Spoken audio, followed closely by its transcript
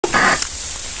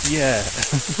Yeah.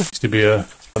 Used to be a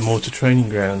mortar training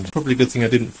ground. Probably a good thing I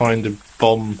didn't find a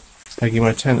bomb pegging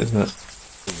my tent, isn't it?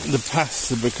 The paths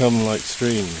have become like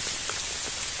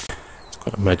streams. It's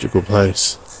quite a magical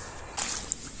place.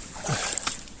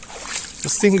 The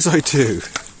things I do.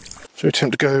 So we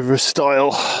attempt to go over a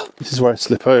stile. This is where I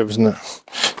slip over, isn't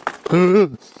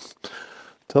it?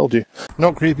 Told you.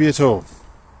 Not creepy at all.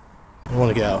 I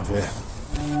want to get out of here.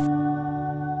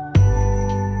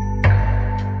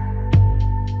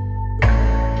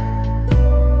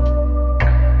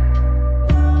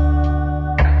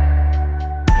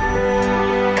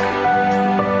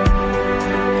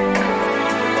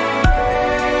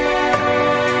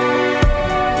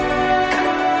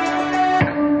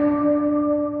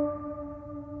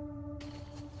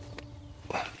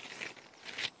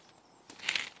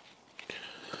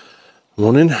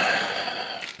 Morning.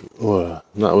 Well,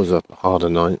 that was a harder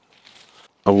night.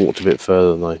 I walked a bit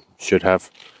further than I should have.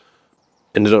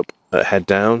 Ended up at head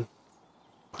down.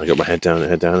 I got my head down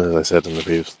as I said in the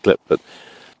previous clip, but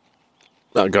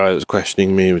that guy that was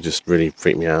questioning me would just really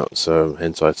freak me out, so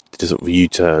hence I did a sort of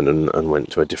U-turn and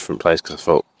went to a different place because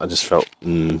I just felt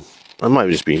I might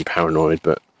have just been paranoid,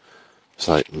 but it's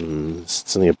like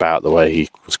something about the way he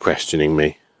was questioning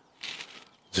me.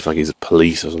 As if like he's a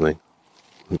police or something.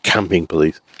 Camping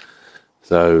police.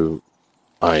 So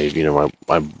I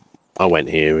went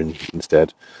here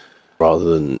instead, rather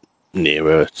than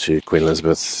nearer to Queen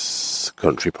Elizabeth's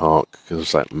country park, because I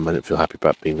was like, I didn't feel happy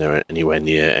about being there anywhere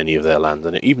near any of their land,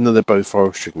 and even though they're both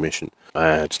forestry commission,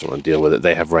 I just don't want to deal with it.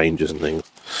 They have rangers and things.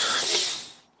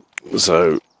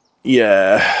 So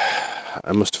yeah,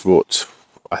 I must have thought,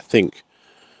 I think,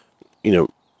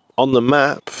 on the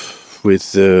map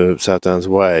with the South Downs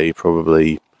Way,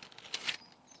 probably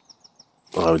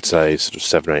I would say sort of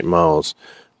 7 or 8 miles,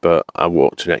 but I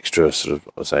walked an extra sort of,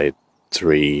 I'd say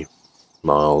 3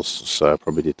 miles, so I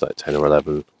probably did like 10 or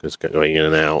 11, because going in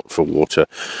and out for water,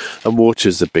 and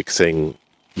water's the big thing,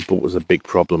 was a big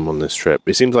problem on this trip.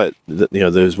 It seems like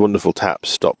those wonderful taps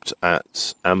stopped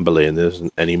at Amberley and there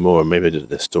isn't any more, maybe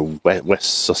there's still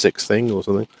West Sussex thing or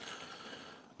something.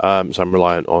 So I'm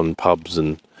reliant on pubs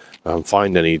and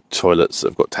find any toilets that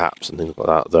have got taps and things like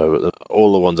that, though.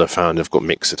 All the ones I found have got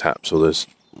mixer taps or those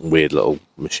weird little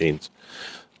machines.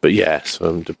 But yeah, so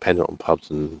I'm dependent on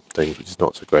pubs and things, which is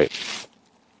not so great.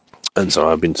 And so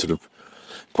I've been sort of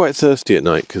quite thirsty at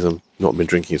night because I've not been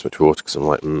drinking as much water, because I'm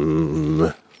like,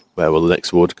 where will the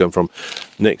next water come from?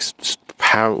 Next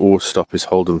apparent water stop is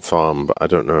Holden Farm, but I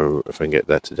don't know if I can get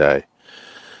there today.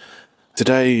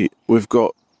 Today we've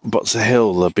got Butser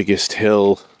Hill, the biggest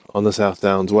hill on the South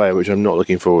Downs Way, which I'm not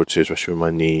looking forward to, especially with my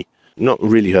knee not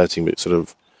really hurting, but sort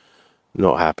of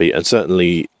not happy, and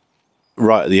certainly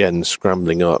right at the end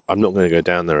scrambling up. I'm not going to go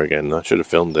down there again. I should have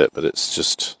filmed it, but it's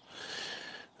just,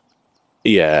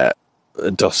 yeah,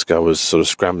 at dusk I was sort of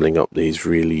scrambling up these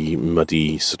really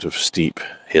muddy sort of steep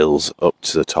hills up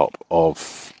to the top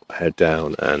of Head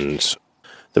Down, and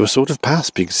they were sort of paths,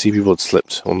 but you could see people had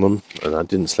slipped on them, and I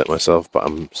didn't slip myself, but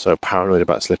I'm so paranoid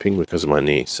about slipping because of my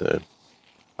knee, so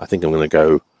I think I'm going to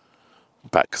go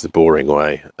back the boring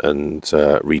way and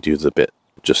redo the bit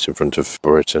just in front of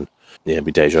Burriton. Yeah, it'd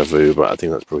be deja vu, but I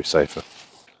think that's probably safer.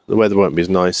 The weather won't be as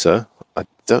nicer. I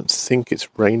don't think it's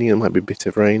raining. It might be a bit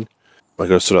of rain. I've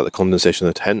got to sort out the condensation in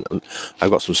the tent. And I've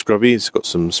got some scrubbies, got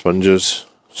some sponges,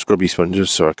 scrubby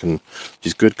sponges, so I can, which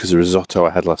is good because the risotto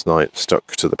I had last night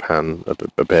stuck to the pan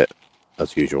a bit,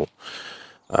 as usual.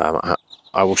 I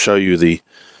will show you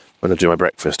when I do my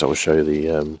breakfast, I will show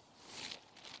you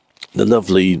the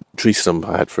lovely tree stump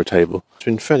I had for a table. It's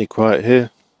been fairly quiet here.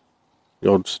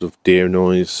 The odd sort of deer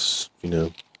noise,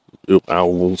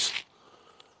 owls,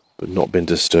 but not been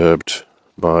disturbed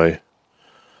by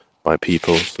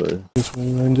people. So that's where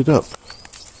I ended up.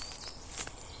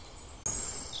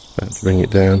 About to bring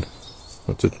it down.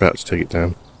 I was about to take it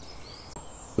down,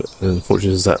 but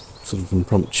unfortunately there's that sort of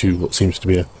impromptu, what seems to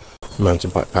be a mountain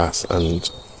bike path, and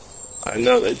I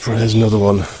know that there's another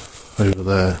one over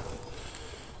there.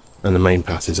 And the main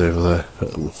path is over there,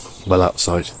 well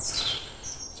outside.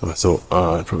 So I thought,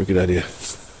 probably a good idea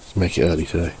to make it early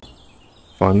today.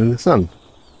 Finally the sun.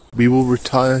 We will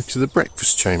retire to the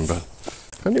breakfast chamber.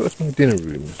 And it was my dinner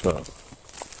room as well.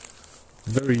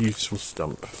 Very useful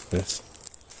stump, this.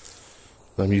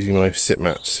 I'm using my sit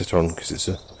mat to sit on because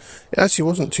it actually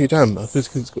wasn't too damp. I think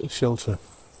it's got a shelter.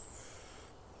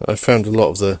 I found a lot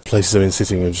of the places I've been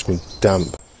sitting have just been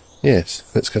damp. Yes,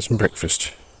 let's get some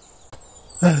breakfast.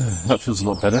 That feels a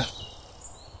lot better.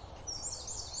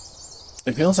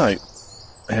 It feels like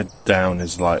Head Down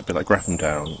is like a bit like Grapham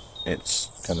Down. It's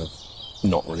kind of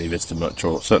not really visited much,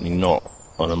 or certainly not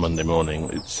on a Monday morning.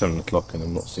 It's 7 o'clock and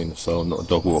I'm not seeing a soul, not a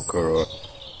dog walker or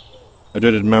a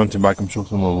dreaded mountain bike. I'm sure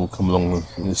someone will come along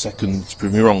in a second to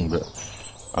prove me wrong, but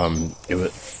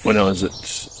when I was at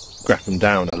Grafham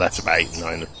Down, I left about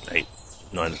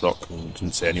 9 o'clock and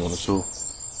didn't see anyone at all.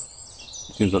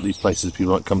 It seems like these places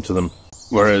people might come to them.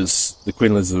 Whereas the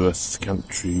Queen Elizabeth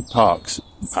Country Parks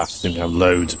past seem to have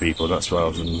loads of people. That's why I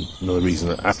was another reason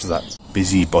that after that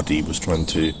busybody was trying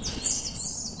to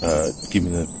give me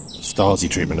the Stasi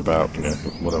treatment about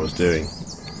what I was doing.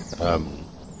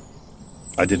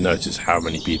 I did notice how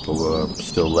many people were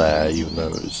still there, even though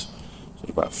it was sort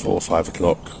of about 4 or 5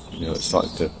 o'clock. It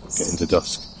started to get into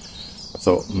dusk. I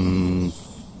thought, and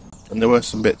there were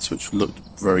some bits which looked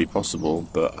very possible,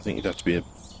 but I think you'd have to be a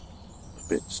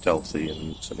bit stealthy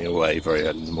and certainly away very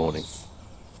early in the morning.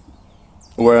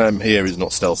 Where I'm here is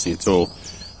not stealthy at all,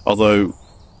 although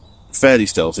fairly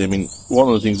stealthy. I mean, one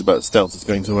of the things about stealth is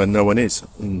going to where no one is,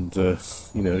 and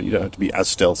you don't have to be as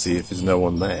stealthy if there's no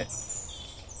one there.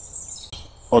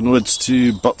 Onwards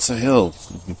to Butser Hill,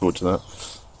 looking forward to that,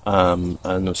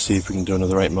 and we'll see if we can do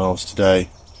another 8 miles today.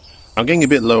 I'm getting a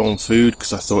bit low on food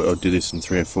because I thought I'd do this in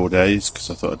 3 or 4 days, because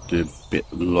I thought I'd do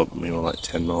like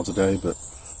 10 miles a day, but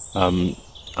I'm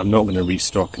not going to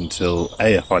restock until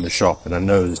I find a shop, and I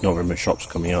know there's not very many shops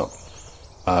coming up,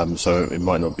 so it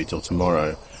might not be till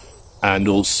tomorrow. And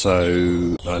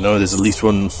also, I know there's at least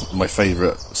one, my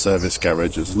favourite service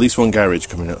garage, there's at least one garage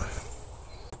coming up.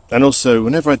 And also,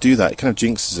 whenever I do that, it kind of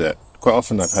jinxes it. Quite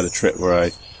often I've had a trip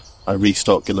where I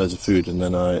restock, get loads of food, and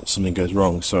then something goes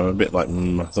wrong, so I'm a bit like,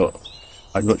 I thought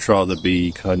I'd much rather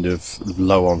be kind of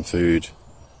low on food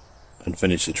and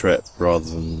finish the trip rather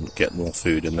than get more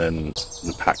food and then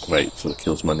the pack weight sort of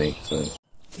kills money. So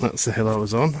that's the hill I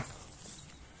was on.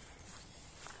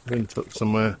 Then took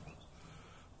somewhere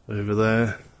over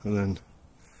there, and then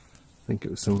I think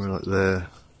it was somewhere like there,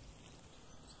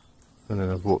 and then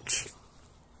I've walked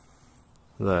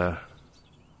there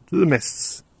to the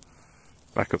mists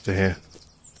back up to here.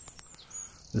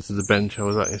 This is the bench I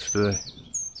was at yesterday.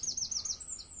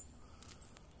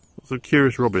 Lots of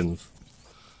curious robins.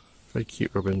 Very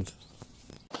cute robins.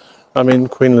 I'm in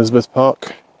Queen Elizabeth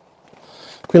Park.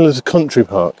 Queen Elizabeth Country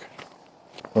Park.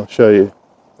 I'll show you.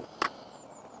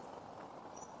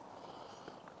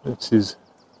 This is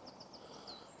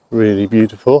really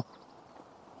beautiful.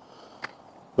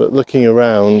 But looking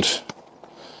around,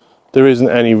 there isn't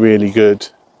any really good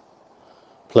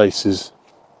places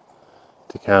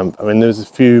to camp. I mean, there's a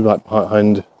few like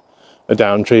behind a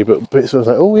down tree, but it's sort of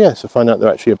like, oh yes, I find out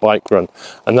they're actually a bike run,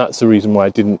 and that's the reason why I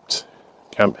didn't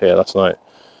camp here last night.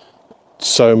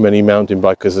 So many mountain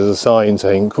bikers. There's a sign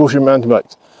saying caution mountain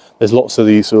bikes. There's lots of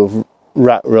these sort of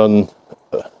rat run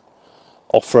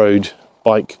off-road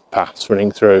bike paths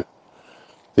running through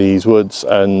these woods,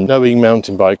 and knowing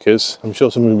mountain bikers, I'm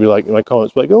sure someone will be like in my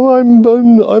comments like, oh, I'm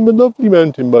a lovely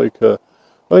mountain biker,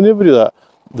 I never do that.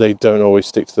 They don't always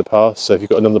stick to the path, so if you've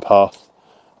got another path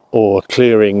or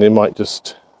clearing, they might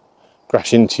just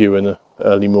crash into you in the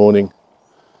early morning.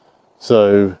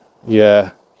 So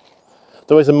yeah,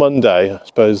 though it's a Monday, I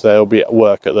suppose they'll be at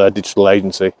work at their digital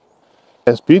agency.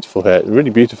 It's beautiful here, really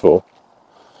beautiful.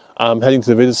 I'm heading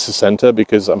to the visitor centre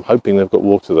because I'm hoping they've got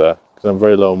water there, because I'm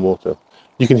very low on water.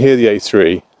 You can hear the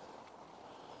A3.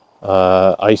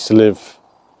 I used to live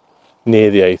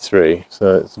near the A3,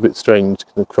 so it's a bit strange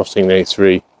crossing the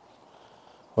A3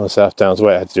 on the South Downs,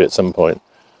 way I had to do it at some point.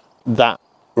 That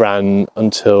ran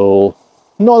until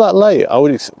not that late. I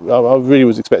really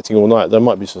was expecting all night. There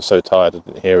might be just so tired I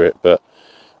didn't hear it,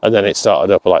 and then it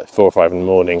started up at like 4 or 5 in the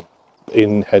morning.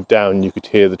 In Head Down you could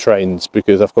hear the trains,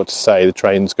 because I've got to say the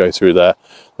trains go through there.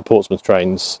 The Portsmouth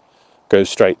trains go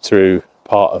straight through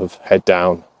part of Head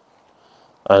Down,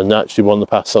 and actually one of the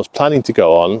paths I was planning to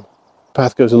go on, the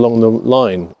path goes along the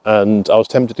line, and I was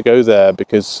tempted to go there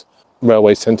because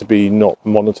railways tend to be not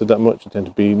monitored that much. They tend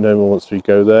to be, no one wants to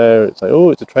go there. It's like,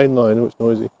 oh, it's a train line, oh, it's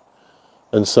noisy.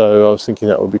 And so I was thinking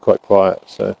that would be quite quiet.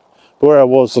 So, but where I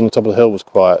was on the top of the hill was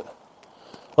quiet.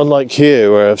 Unlike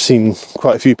here, where I've seen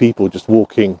quite a few people just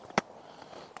walking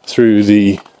through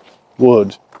the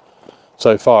wood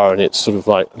so far, and it's sort of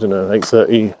like, I don't know,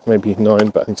 8:30, maybe 9,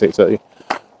 but I think it's 8:30.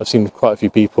 I've seen quite a few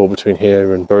people between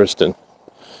here and Burston.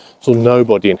 So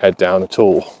nobody in Head Down at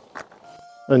all.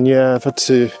 And yeah, I've had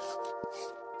to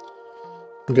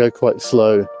go quite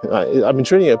slow. I've been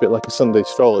treating it a bit like a Sunday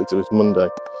stroll, except it's Monday.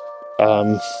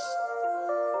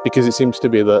 Because it seems to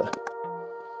be that,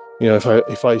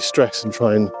 if I stress and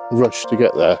try and rush to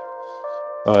get there,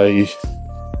 the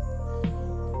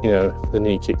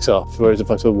knee kicks off. Whereas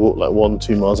if I sort of walk like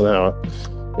 1-2 miles an hour,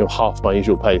 half my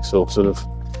usual pace, or sort of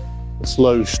a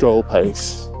slow stroll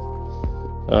pace,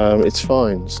 it's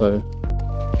fine. So.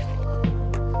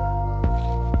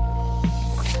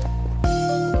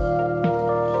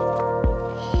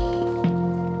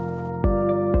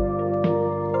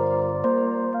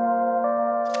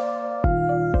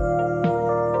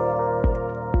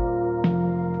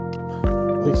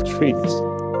 These trees.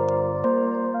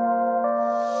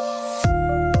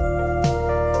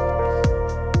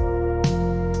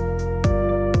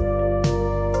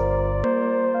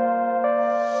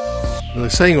 Well,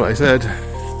 saying what I said,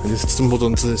 I just stumbled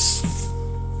onto this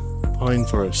pine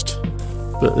forest,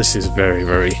 but this is very,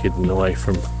 very hidden away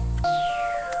from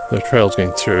the trails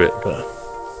going through it. But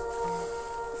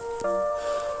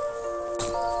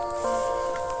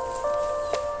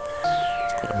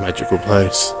it's quite a magical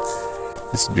place.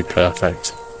 This would be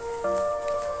perfect,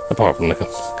 apart from the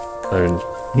cone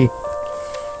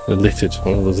littered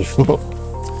all over the floor.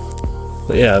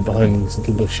 But yeah, behind these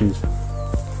little bushes,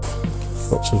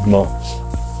 lots of moss.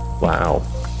 Wow.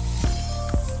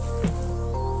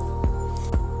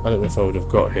 I don't know if I would have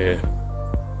got here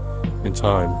in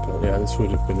time, but yeah, this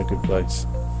would have been a good place.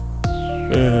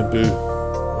 Boo.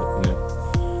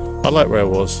 Yeah. I like where I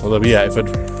was, although yeah, if I'd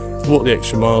walked the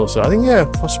extra mile or so, I think yeah,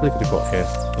 possibly could have got here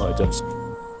by dusk.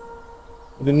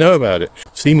 I didn't know about it.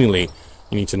 Seemingly,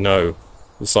 you need to know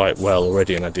the site well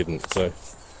already, and I didn't, so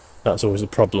that's always a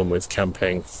problem with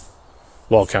camping.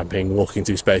 While camping, walking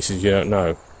through spaces you don't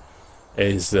know,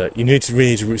 is that you need to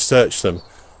really research them,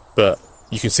 but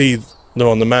you can see them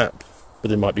on the map, but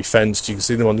they might be fenced. You can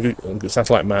see them on the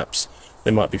satellite maps,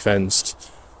 they might be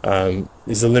fenced.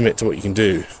 There's a limit to what you can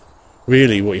do.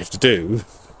 Really, what you have to do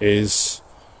is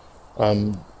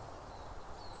go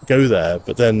there,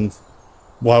 but then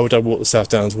why would I walk the South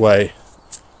Downs Way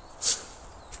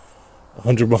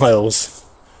 100 miles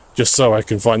just so I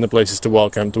can find the places to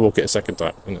wild camp to walk it a second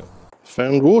time? You know.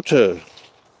 Found water.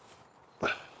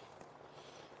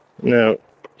 Now,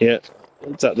 yeah,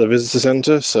 it's at the visitor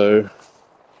centre, so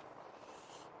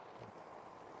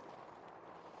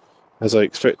as I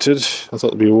expected, I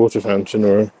thought there'd be a water fountain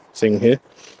or a thing here.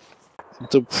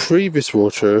 The previous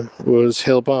water was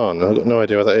Hill Barn. I've got no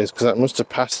idea what that is, because that must have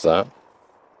passed that.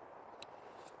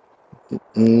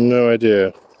 No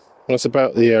idea. That's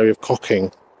about the area of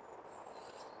Cocking.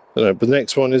 I don't know, but the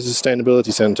next one is the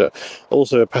Sustainability Centre.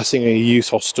 Also passing a youth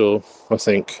hostel, I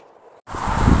think.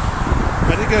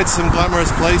 Better go to some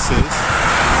glamorous places.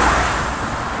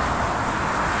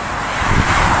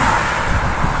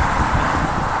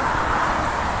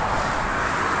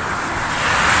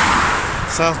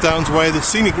 South Downs Way, the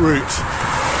scenic route.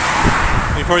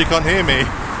 You probably can't hear me.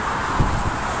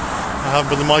 I haven't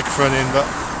put the microphone in, but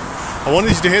I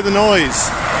wanted you to hear the noise.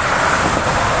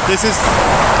 This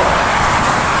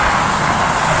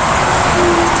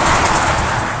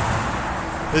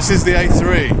is the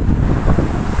A3.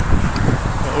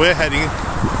 We're heading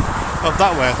up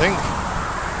that way, I think.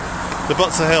 The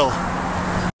Butser Hill.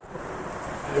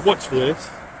 Watch for this.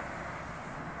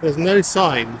 There's no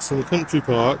signs in the country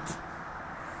park.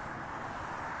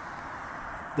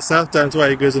 The South Downs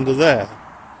Way goes under there.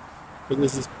 But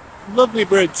there's this lovely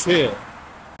bridge here.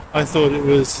 I thought it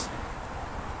was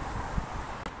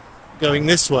going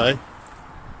this way.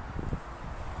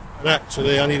 And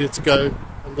actually I needed to go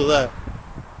under there.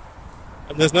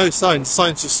 And there's no sign, the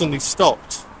sign's just suddenly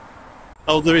stopped.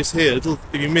 Oh, there is here, if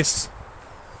you miss,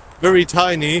 very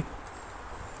tiny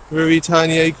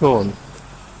acorn.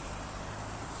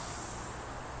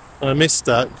 I missed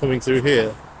that coming through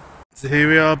here. So here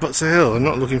we are, Butser Hill. I'm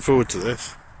not looking forward to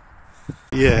this.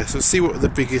 Yeah, so let's see what the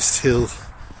biggest hill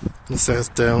in the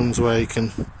South Downs Way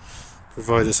can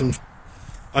provide us.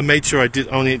 I made sure I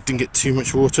didn't get too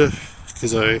much water,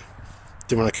 because I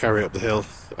didn't want to carry up the hill.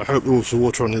 I hope there was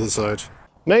water on the other side.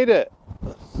 Made it!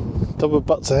 Top of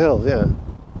Butser Hill, yeah.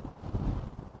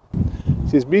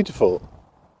 She's beautiful.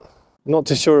 Not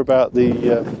too sure about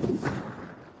the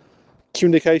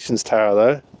communications tower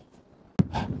though.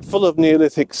 Full of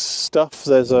Neolithic stuff.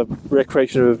 There's a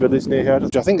recreation of a village near here,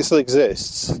 which I think still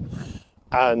exists.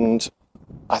 And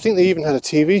I think they even had a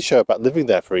TV show about living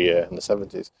there for a year in the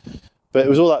 70s. But it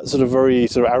was all that sort of very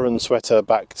sort of Aaron Sweater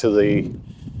back to the,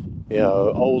 you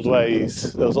know, old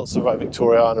ways. There was lots of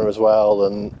Victoriana as well,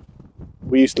 and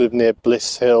we used to live near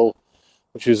Bliss Hill,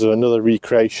 which was another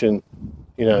recreation,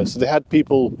 you know, so they had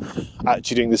people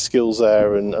actually doing the skills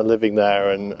there and living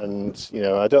there, and you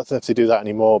know, I don't think they do that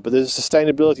anymore, but there's a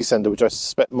sustainability centre which I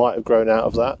suspect might have grown out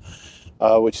of that,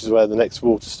 which is where the next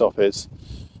water stop is.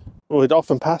 Well, it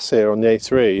often pass here on the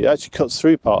A3. It actually cuts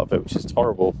through part of it, which is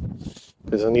horrible.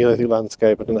 There's a Neolithic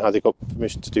landscape. I don't know how they got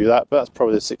permission to do that, but that's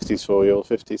probably the 60s for you, or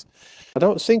 50s. I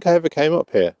don't think I ever came up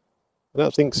here. I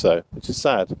don't think so, which is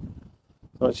sad.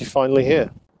 I'm actually finally here.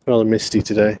 Rather misty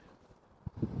today.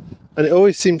 And it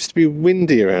always seems to be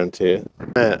windy around here.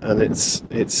 And it's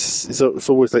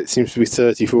always like it seems to be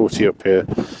 30, 40 up here.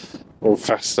 Or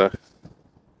faster.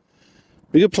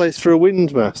 Be a good place for a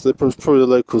wind mast. Probably the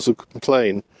locals will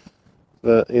complain.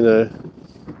 But, you know,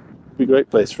 be a great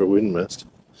place for a wind mast.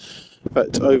 In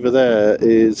fact, over there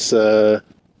is...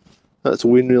 that's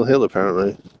Windmill Hill,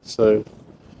 apparently. So,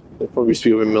 there'll probably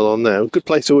be a windmill on there. Good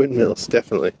place for windmills,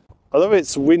 definitely. Although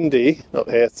it's windy up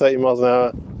here, 30 miles an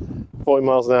hour, 40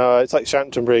 miles an hour, it's like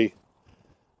Chanctonbury.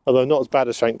 Although not as bad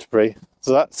as Chanctonbury.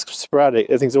 So that's sporadic.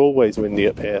 Everything's always windy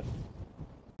up here.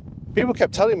 People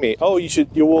kept telling me, oh,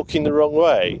 you're walking the wrong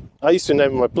way. I used to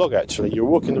name my blog, actually, you're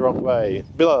walking the wrong way. A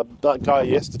bit like that guy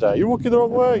yesterday, you're walking the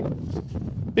wrong way.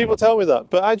 People tell me that.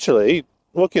 But actually,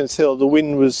 walking this hill, the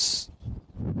wind was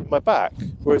in my back.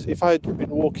 Whereas if I had been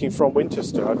walking from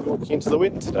Winchester, I'd be walking into the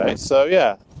wind today. So,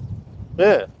 yeah.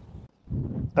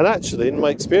 And actually, in my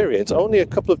experience, only a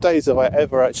couple of days have I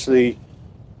ever actually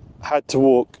had to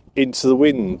walk into the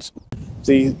wind.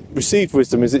 The received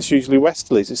wisdom is it's usually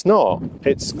westerlies. It's not.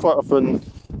 It's quite often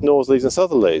northerlies and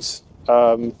southerlies.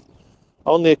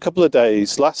 Only a couple of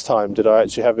days last time did I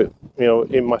actually have it, you know,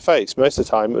 in my face. Most of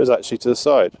the time it was actually to the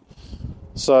side.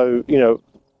 So, you know,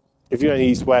 if you're going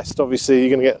east-west, obviously you're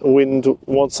going to get wind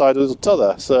one side or the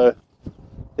other. So,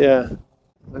 yeah,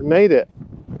 I made it.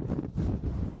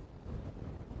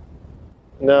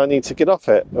 Now I need to get off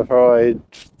it before I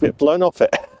get blown off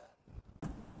it.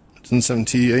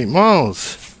 178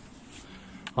 miles.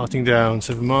 Harting down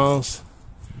 7 miles.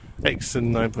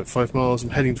 Exton 9.5 miles. I'm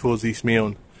heading towards East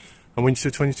Meons. And Winchester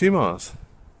 22 miles.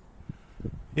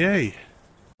 Yay.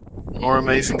 More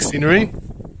amazing scenery.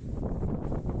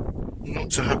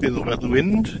 Not so happy about the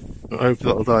wind. I hope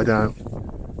that'll die down.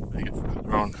 I get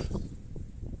further on.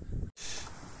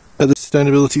 At the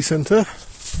Sustainability Centre.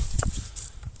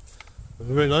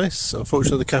 Very nice.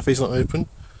 Unfortunately the cafe's not open.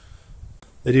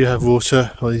 They do have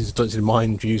water. Well, you don't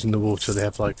mind using the water. They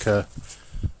have like a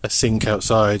sink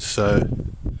outside, so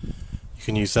you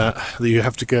can use that. You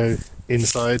have to go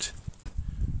inside,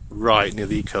 right near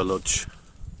the Eco Lodge.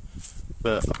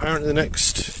 But apparently the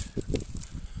next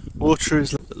water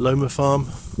is Loma Farm.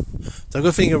 So I've got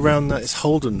a feeling around that is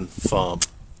Holden Farm.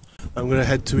 I'm going to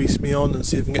head to East Meons and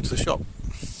see if I can get to the shop.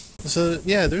 So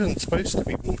yeah, there isn't supposed to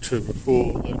be water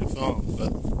before Loma Farm,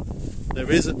 but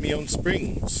there is at Meons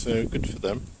Springs, so good for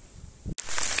them.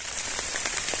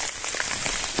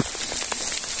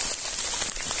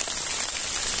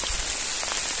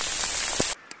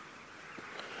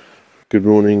 Good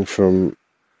morning from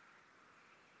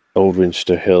Old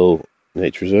Winchester Hill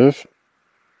Nature Reserve.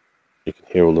 You can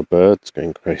hear all the birds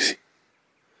going crazy.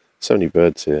 So many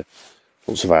birds here.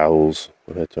 Lots of owls.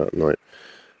 We'll head to at night.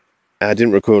 I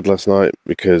didn't record last night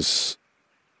because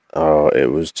it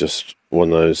was just one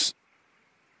of those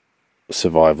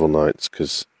survival nights,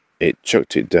 because it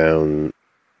chucked it down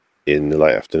in the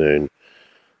late afternoon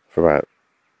for about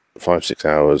 5-6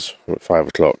 hours, at 5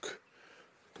 o'clock.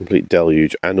 Complete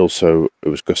deluge, and also it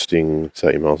was gusting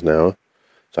 30 miles an hour,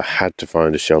 so I had to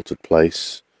find a sheltered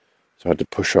place. So I had to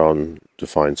push on to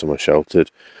find somewhere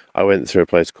sheltered. I went through a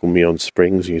place called Meons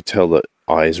Springs. You could tell that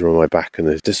eyes were on my back, and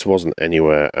this wasn't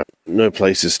anywhere. No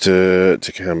places to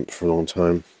camp for a long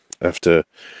time. After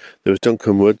there was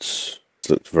Duncan Woods, it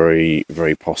looked very,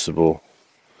 very possible.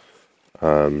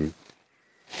 But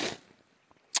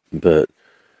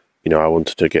you know, I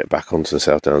wanted to get back onto the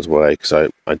South Downs Way, because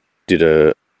I did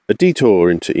a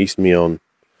detour into East Meons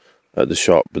at the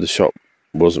shop, but the shop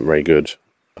wasn't very good.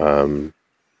 It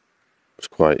was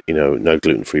quite, you know, no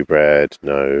gluten-free bread,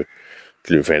 no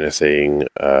gluten-free anything.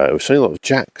 It was selling a lot of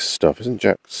Jack's stuff. Isn't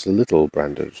Jack's a little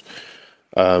branded?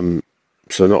 So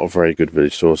not a very good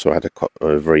village store. So I had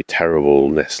a very terrible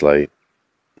Nestle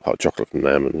hot chocolate from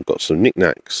them, and got some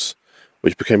knickknacks,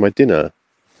 which became my dinner,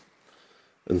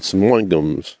 and some wine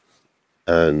gums,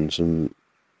 and some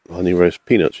honey roast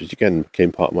peanuts, which again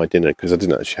became part of my dinner, because I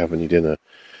didn't actually have any dinner.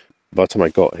 By the time I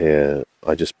got here,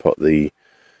 I just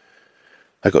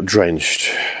I got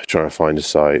drenched trying to find a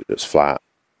site that's flat.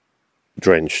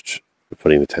 Drenched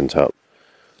putting the tent up.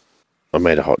 I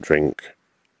made a hot drink,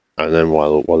 and then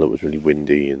while it was really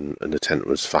windy and the tent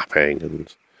was flapping,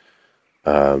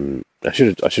 and I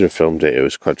should have filmed it. It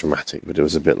was quite dramatic, but it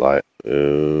was a bit like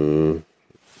you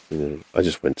know, I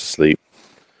just went to sleep.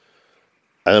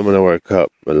 And then when I woke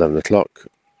up at 11 o'clock,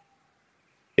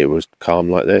 it was calm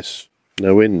like this.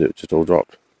 No wind, it just all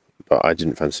dropped. But I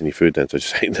didn't fancy any food then, so I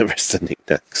just ate the rest of the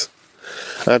knickknacks.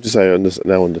 I have to say, I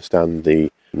now understand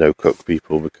the no-cook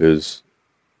people, because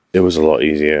it was a lot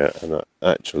easier, and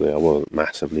actually I wasn't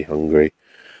massively hungry.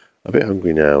 I'm a bit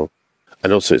hungry now.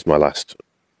 And also it's my last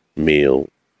meal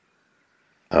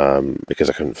because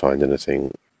I couldn't find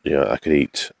anything I could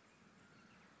eat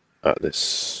at the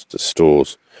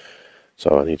stores.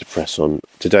 So I need to press on.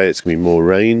 Today it's going to be more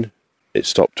rain. It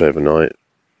stopped overnight.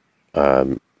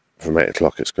 From 8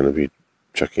 o'clock it's going to be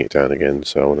chucking it down again,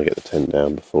 so I want to get the tent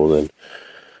down before then.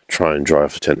 Try and dry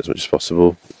off the tent as much as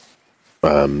possible.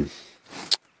 And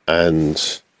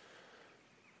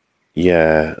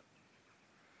yeah,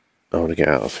 I want to get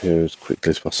out of here as quickly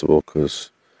as possible because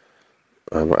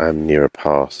I'm near a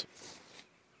path.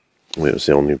 It was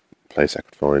the only place I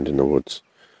could find in the woods.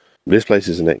 This place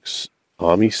is an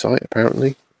ex-army site,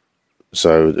 apparently.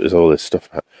 So there's all this stuff,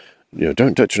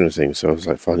 don't touch anything. So I was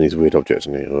like finding these weird objects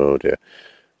and going, oh dear.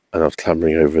 And I was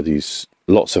clambering over these,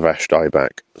 lots of ash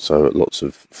dieback, so lots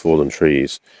of fallen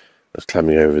trees. I was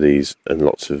clambering over these and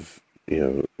lots of,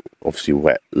 obviously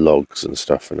wet logs and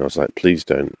stuff. And I was like, please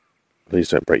don't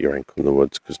break your ankle in the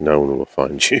woods because no one will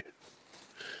find you.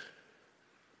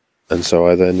 And so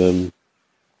I then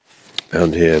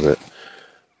found here,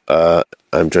 but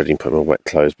I'm dreading putting my wet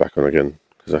clothes back on again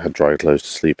because I had dry clothes to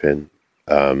sleep in.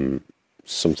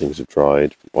 Some things have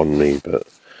dried on me, but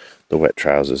the wet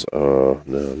trousers, no,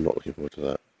 I'm not looking forward to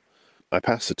that. I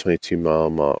passed the 22-mile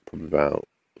mark probably about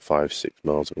 5-6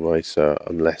 miles away, so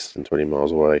I'm less than 20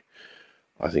 miles away.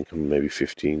 I think I'm maybe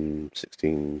 15,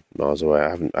 16 miles away. I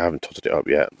haven't totted it up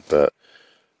yet, but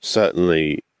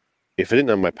certainly if I didn't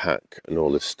have my pack and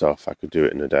all this stuff, I could do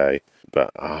it in a day.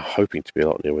 But I'm hoping to be a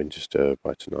lot near Winchester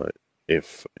by tonight.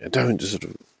 If something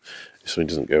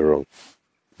doesn't go wrong.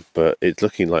 But it's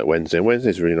looking like Wednesday, and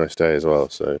Wednesday's a really nice day as well,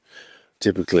 so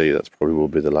typically that's probably will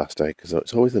be the last day, because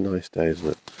it's always a nice day, isn't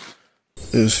it?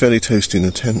 It was fairly toasty in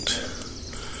the tent.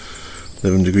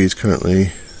 11 degrees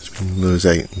currently. It's been low as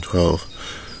 8 and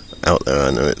 12. Out there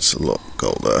I know it's a lot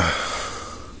colder.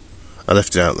 I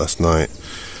left it out last night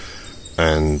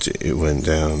and it went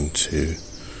down to, I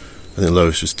think the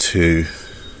lowest was 2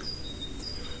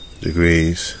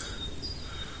 degrees.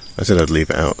 I said I'd leave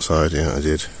it outside, yeah I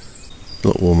did. A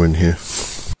lot warmer in here.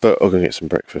 But I'm going to get some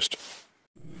breakfast.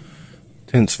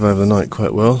 Tent survived the night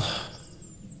quite well.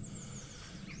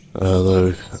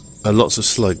 Although lots of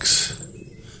slugs.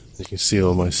 You can see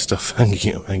all my stuff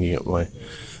hanging up my...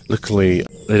 Luckily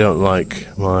they don't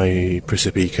like my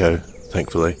Precipico,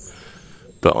 thankfully.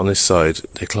 But on this side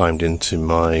they climbed into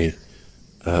my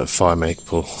fire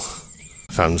maple.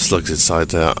 Found slugs inside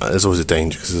there. There's always a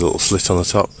danger because there's a little slit on the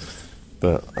top.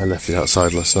 But I left it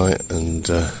outside last night, and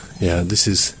yeah, this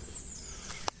is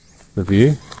the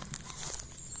view.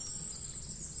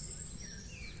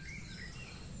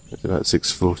 It's about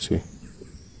 6:40.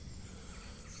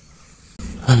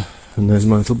 And there's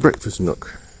my little breakfast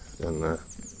nook down there.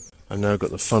 I now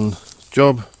got the fun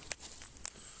job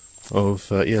of,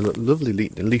 lovely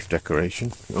leaf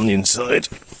decoration on the inside.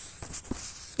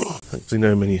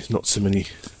 Thankfully not so many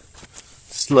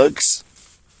slugs.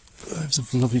 It's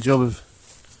a lovely job of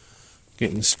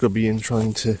getting the scrubby in,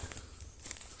 trying to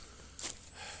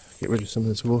get rid of some of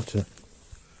this water.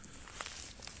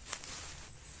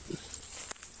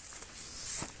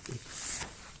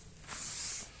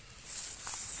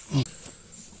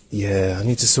 Yeah, I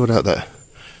need to sort out that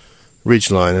ridge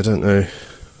line. I don't know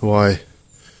why.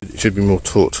 It should be more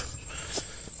taut.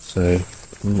 So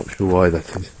I'm not sure why that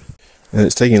is. And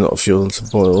it's taking a lot of fuel to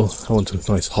boil. I want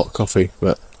a nice hot coffee,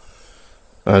 but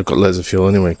I've got loads of fuel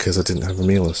anyway because I didn't have a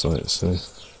meal last night, so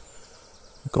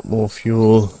I've got more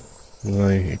fuel than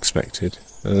I expected.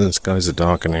 And the skies are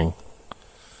darkening.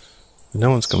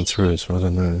 No one's come through, so I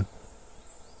don't know.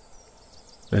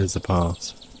 There's the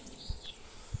path.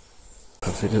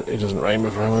 Hopefully it doesn't rain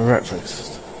before I have my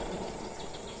breakfast.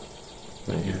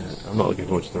 But yeah, I'm not looking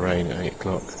forward to the rain at 8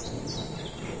 o'clock.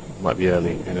 It might be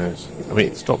early, who knows. I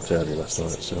mean, it stopped early last night,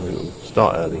 so it will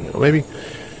start early. Or maybe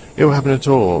it won't happen at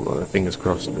all. Fingers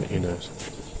crossed, but who knows.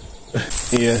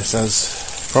 Yes,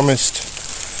 as promised,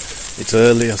 it's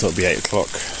early. I thought it'd be 8 o'clock.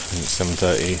 It's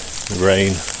 7:30. The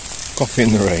rain. Coffee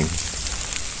in the rain.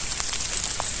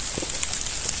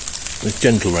 It's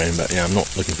gentle rain, but yeah, I'm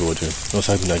not looking forward to it. I was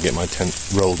hoping I'd get my tent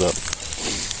rolled up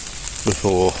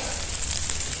before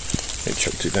it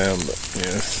chucked it down, but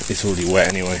yeah, it's already wet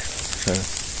anyway, so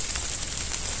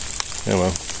oh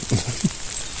well.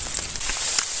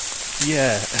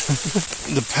 Yeah,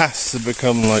 the paths have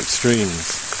become like streams.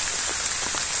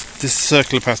 This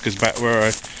circular path goes back where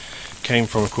I came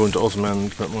from according to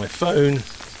Osmand, but my phone,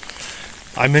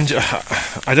 I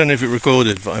don't know if it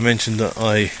recorded, but I mentioned that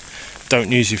I don't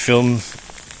usually film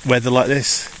weather like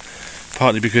this,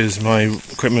 partly because my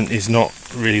equipment is not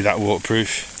really that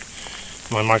waterproof.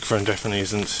 My microphone definitely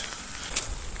isn't.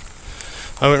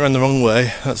 I went around the wrong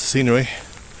way, that's the scenery,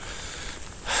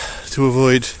 to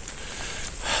avoid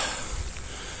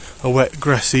a wet,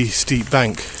 grassy, steep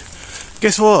bank.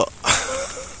 Guess what?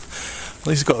 At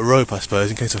least I've got a rope, I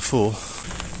suppose, in case I fall.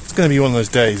 It's going to be one of those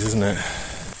days, isn't it?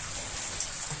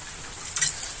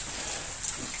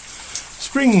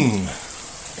 Spring!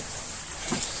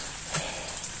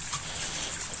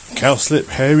 Cowslip,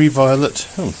 hairy violet,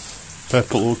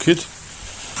 purple orchid.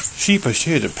 Sheep are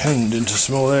sheared and penned into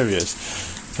small areas.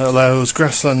 That allows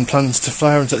grassland plants to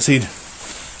flower and succeed.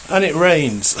 And it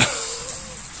rains!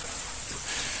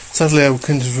 Sadly, I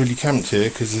couldn't have really camped here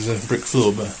because there's a brick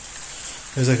floor, but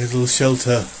there's like a little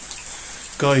shelter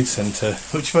guide centre,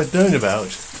 which if I'd known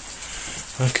about,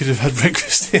 I could have had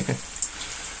breakfast here.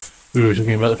 We were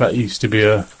talking about the fact it used to be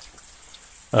a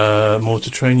mortar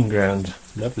training ground.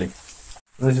 Lovely.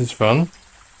 This is fun.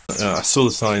 I saw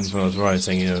the signs when I was riding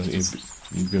saying,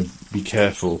 you be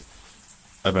careful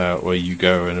about where you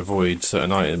go and avoid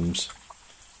certain items.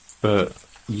 But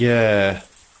yeah,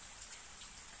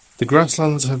 the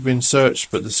grasslands have been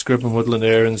searched, but the scrub and woodland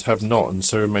areas have not, and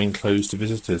so remain closed to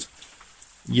visitors.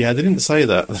 Yeah, they didn't say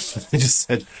that. They just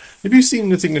said, if you've seen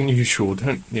anything unusual,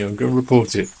 don't go and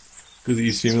report it, because it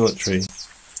used to be military.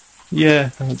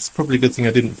 Yeah, it's probably a good thing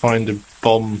I didn't find a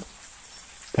bomb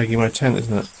pegging my tent,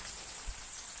 isn't it?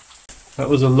 That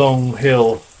was a long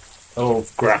hill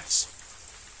of grass,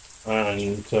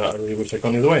 and I really wish I'd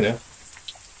gone the other way now.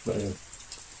 But anyway,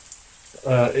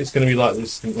 it's going to be like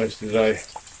this, I think, most of the day.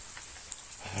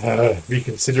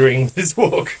 Reconsidering this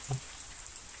walk.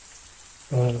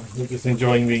 I'm just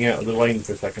enjoying being out of the lane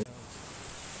for a second.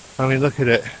 I mean, look at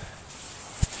it.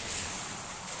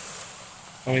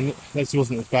 I mean, this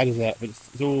wasn't as bad as that, but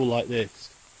it's all like this.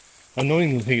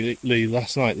 Annoyingly,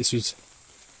 last night this was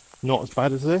not as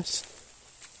bad as this.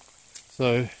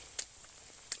 So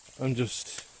I'm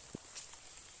just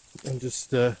being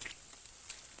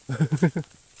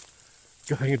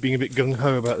a bit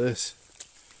gung-ho about this,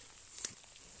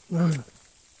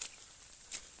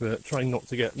 but trying not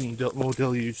to get more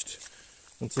deluged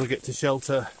until I get to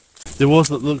shelter. There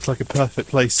was what looked like a perfect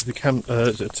place to camp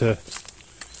at a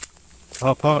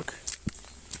car park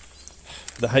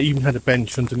that even had a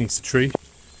bench underneath the tree,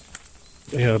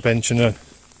 a bench and a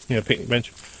picnic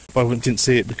bench, but I didn't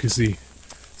see it because the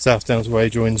South Downs Way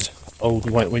joins Old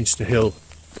Winchester Hill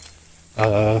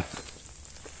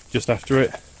just after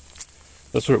it.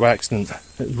 I saw it by accident.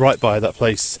 It was right by that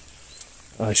place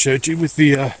I showed you with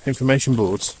the information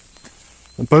boards,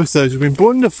 and both those have been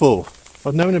wonderful.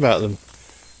 I've known about them,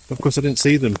 but of course I didn't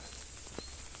see them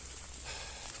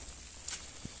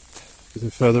because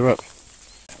they're further up.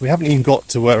 We haven't even got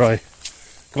to where I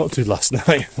got to last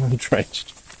night. I'm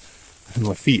drenched and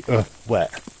my feet are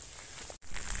wet.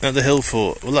 Now the hill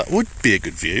fort, well, that would be a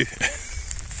good view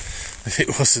if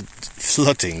it wasn't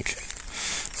flooding.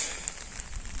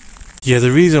 Yeah,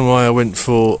 the reason why I went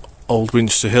for Old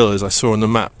Winchester Hill is I saw on the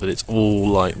map that it's all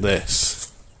like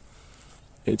this.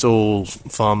 It's all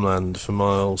farmland for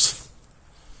miles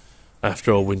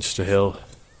after Old Winchester Hill,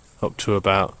 up to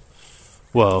about,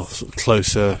 well, sort of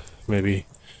closer, maybe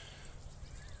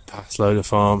past Loader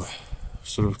Farm,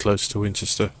 sort of close to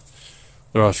Winchester.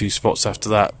 There are a few spots after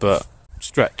that, but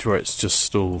stretch where it's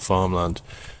just all farmland.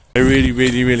 I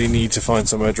really need to find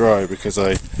somewhere dry because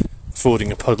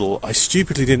fording a puddle. I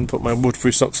stupidly didn't put my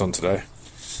waterproof socks on today,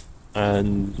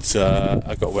 and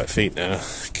I got wet feet now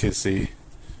because I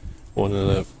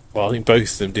think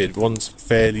both of them did. One's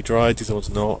fairly dry, the other one's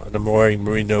not, and I'm wearing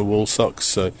merino wool socks.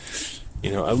 So,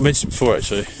 I mentioned it before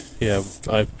actually. Yeah,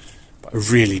 I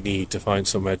really need to find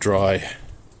somewhere dry.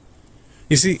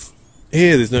 You see,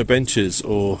 here there's no benches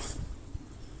or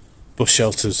bush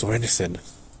shelters or anything,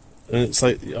 and it's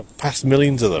like I've passed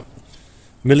millions of them.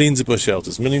 Millions of bush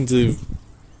shelters, they're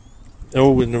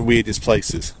all in the weirdest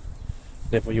places.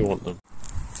 Never you want them.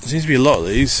 There seems to be a lot of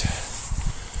these.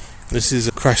 This is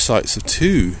a crash sites of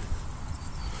two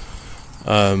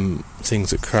things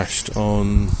that crashed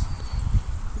on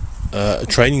a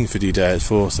training for D-Day at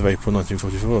 4th of April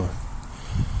 1944.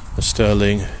 A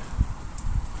Stirling,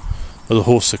 the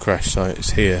Horsa crash site is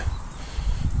here.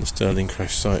 The Stirling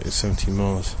crash site is 17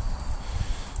 miles.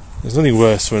 There's nothing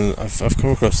worse when I've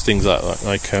come across things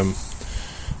like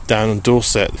down on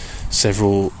Dorset,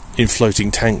 several floating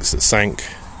tanks that sank,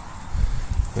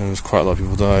 and there's quite a lot of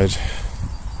people died.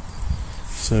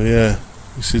 So yeah,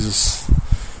 this is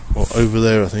over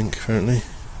there, I think, apparently.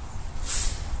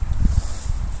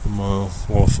 A mile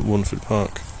off at Wanford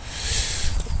Park.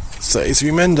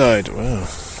 33 men died. Wow.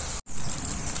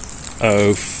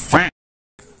 Oh.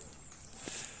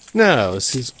 No,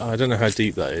 I don't know how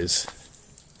deep that is.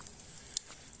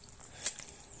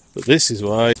 But this is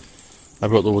why I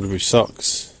brought the waterproof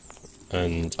socks,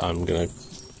 and I'm going to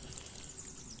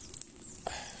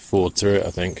ford through it,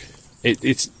 I think.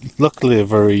 It's luckily a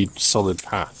very solid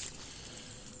path.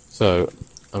 So,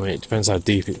 I mean, it depends how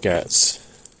deep it gets.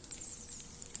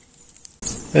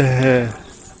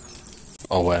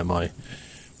 I'll wear my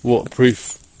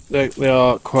waterproof. They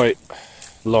are quite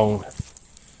long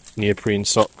neoprene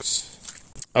socks.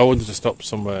 I wanted to stop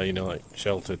somewhere, you know, like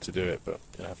sheltered to do it, but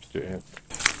I have to do it here.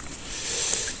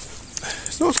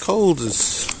 It's not as cold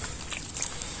as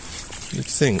you'd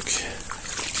think.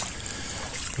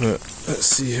 But let's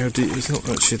see how deep. It's not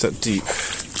actually that deep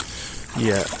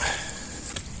yet.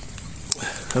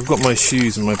 I've got my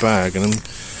shoes in my bag and I'm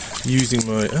using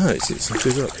my... it's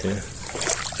good up here.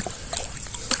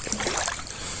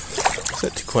 It's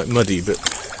actually quite muddy, but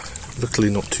luckily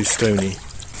not too stony.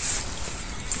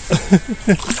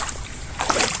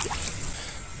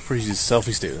 Pretty use a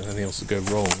selfie stick, anything else would go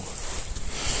wrong.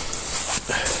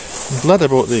 I'm glad I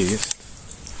brought these.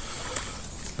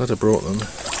 Glad I brought them.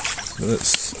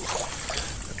 It's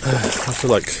after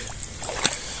like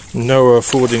Noah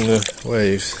fording the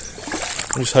waves.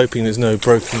 I'm just hoping there's no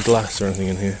broken glass or anything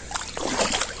in here.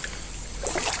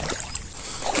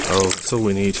 Oh, that's all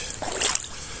we need.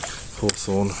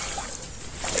 Hawthorn.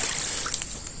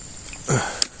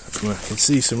 I can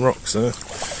see some rocks there.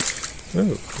 Oh,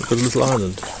 we've got a little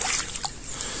island.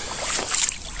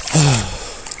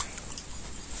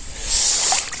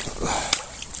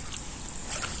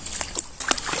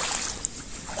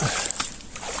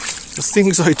 The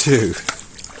things I do.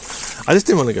 I just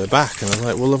didn't want to go back, and I was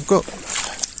like, well, I've got...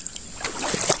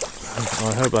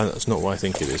 I hope that's not what I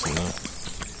think it is, and that.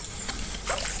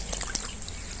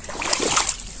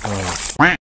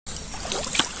 Oh.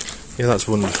 Yeah, that's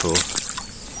wonderful.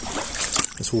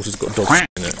 This water's got dogs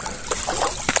in it.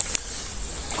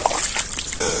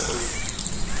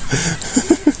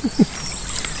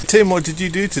 Tim, what did you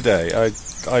do today?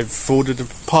 I've forded a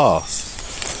path.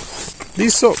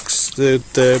 These socks, they're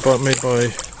made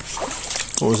by,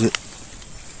 what was it,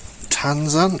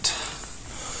 Tanzant?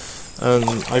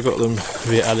 And I got them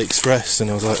via AliExpress,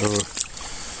 and I was like, oh,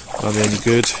 are they any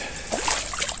good?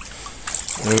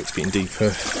 Oh, it's getting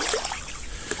deeper.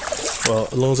 Well,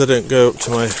 as long as I don't go up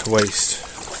to my waist,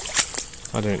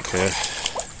 I don't care.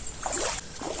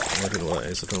 I don't know what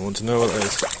that is. I don't want to know what that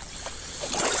is.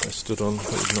 I stood on.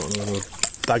 That was not another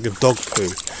bag of dog poo.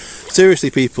 Seriously,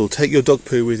 people, take your dog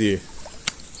poo with you.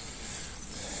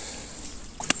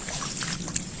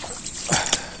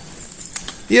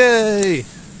 Yay!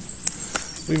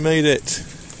 We made it.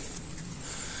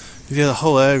 Yeah, the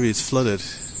whole area is flooded.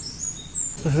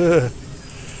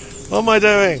 What am I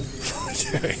doing? What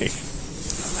am I doing?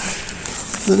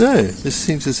 I don't know, this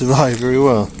seems to survive very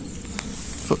well.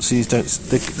 Footsies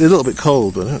they're a little bit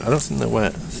cold, but I don't think they're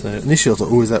wet. So initially I thought,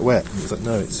 oh, is that wet? And it was like,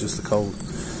 no, it's just the cold.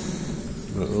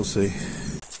 But we'll see.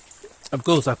 Of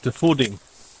course, after fording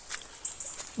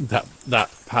that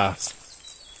path,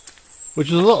 which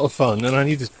was a lot of fun, and I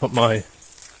needed to put my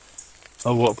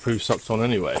waterproof socks on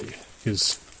anyway,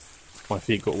 because my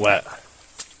feet got wet.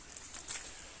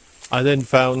 I then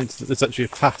found that there's actually a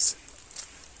path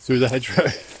through the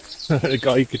hedgerow. A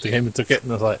guy came and took it,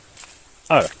 and I was like,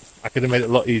 oh, I could have made it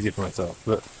a lot easier for myself,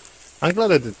 but I'm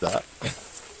glad I did that.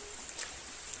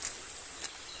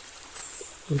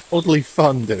 It was oddly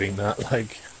fun doing that,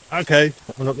 like, okay,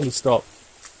 I'm not going to stop.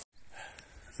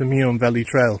 The Meons Valley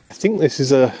Trail. I think this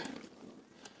is a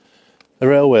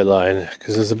railway line,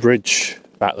 because there's a bridge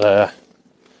back there,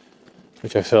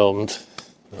 which I filmed,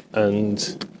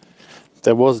 and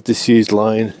there was a disused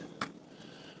line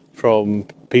from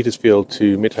Petersfield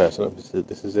to Midhurst. I don't know if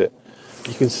this is it.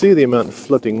 You can see the amount of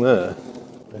flooding there.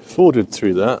 I forded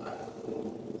through that.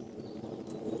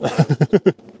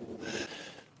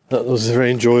 That was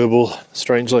very enjoyable,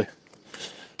 strangely.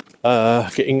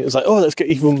 It's like, oh, let's get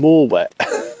even more wet.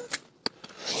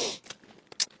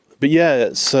 But yeah,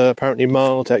 it's apparently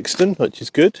mild to Exton, which is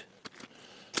good.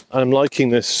 And I'm liking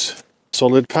this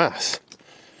solid path.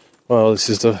 Well, this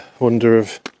is the wonder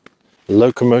of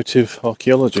locomotive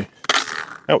archaeology.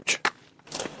 Ouch.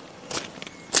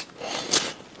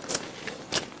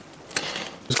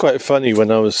 It was quite funny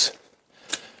when I was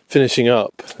finishing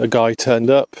up, a guy turned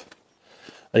up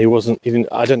and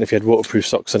I don't know if he had waterproof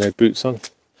socks and he had boots on. And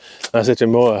I said to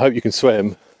him, oh, I hope you can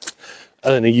swim.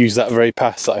 And then he used that very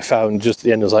path that I found just at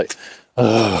the end. I was like,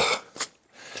 ugh.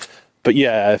 But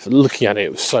yeah, looking at it,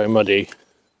 it was so muddy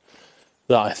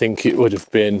that I think it would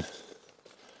have been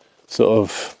sort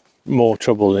of more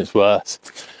trouble than it's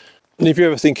worth. And if you're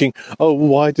ever thinking, oh,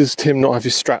 why does Tim not have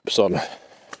his straps on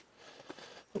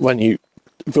when he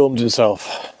filmed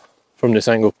himself from this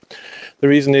angle? The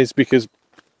reason is because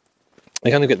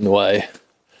they kind of get in the way.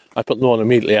 I put them on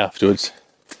immediately afterwards.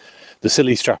 the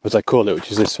silly strap, as I call it,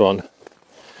 which is this one.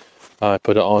 I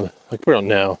put it on. I can put it on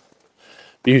now.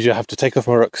 But usually I have to take off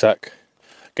my rucksack,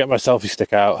 get my selfie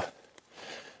stick out.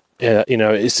 Yeah, you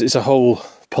know, it's a whole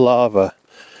palaver.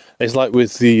 It's like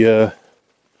with the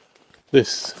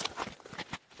this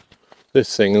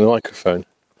thing, the microphone.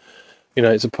 You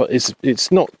know,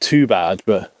 it's not too bad,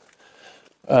 but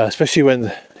especially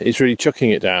when it's really chucking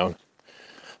it down,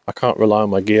 I can't rely on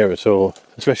my gear at all.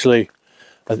 Especially,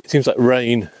 it seems like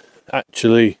rain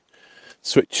actually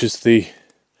switches the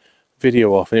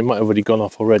video off, and it might have already gone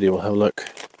off already. We'll have a look.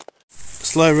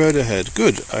 Slow road ahead.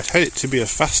 Good. I'd hate it to be a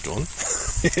fast one.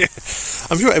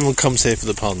 I'm sure everyone comes here for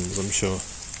the ponds, I'm sure.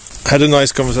 I had a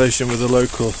nice conversation with a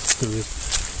local who was,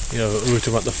 you know, we were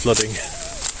talking about the flooding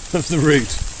of the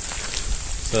route.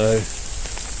 So,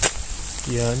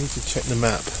 yeah, I need to check the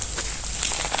map.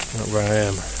 Not where I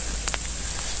am.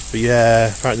 But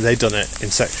yeah, apparently they've done it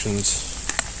in sections.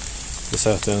 The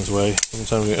South Downs way. One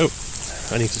time we go, oh,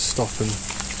 I need to stop and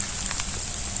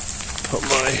put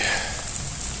my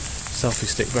selfie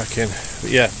stick back in.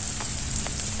 But yeah.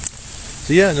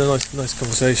 So yeah, no, nice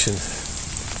conversation.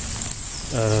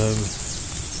 I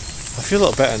feel a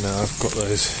lot better now. I've got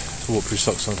those waterproof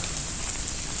socks on.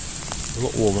 A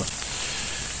lot warmer.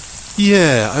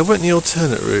 Yeah, I went the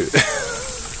alternate route.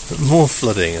 More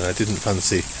flooding, and I didn't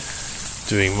fancy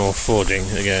doing more fording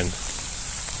again.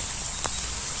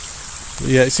 But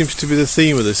yeah, it seems to be the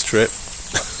theme of this trip.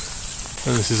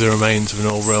 And this is the remains of an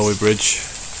old railway bridge.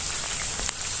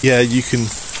 Yeah, you can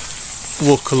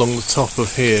walk along the top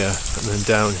of here and then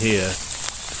down here.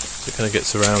 It kind of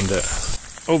gets around it.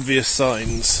 Obvious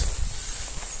signs.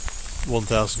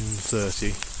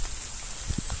 1030.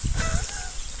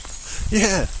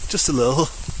 Yeah, just a little.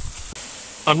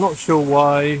 I'm not sure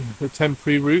why the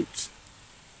temporary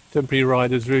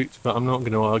rider's route, but I'm not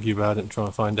going to argue about it and try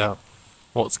and find out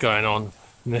what's going on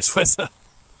in this weather.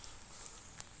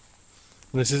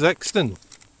 And this is Exton.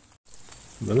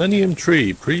 Millennium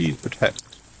tree, please protect.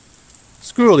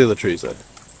 Screw all the other trees though.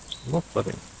 Not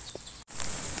flooding.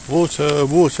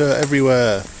 Water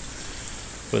everywhere,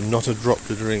 but not a drop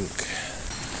to drink.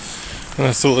 And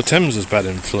I thought the Thames was bad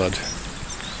in flood.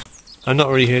 I'm not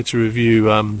really here to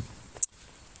review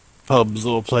pubs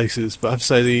or places, but I have to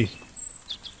say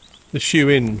the shoe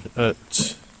in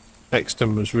at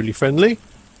Exton was really friendly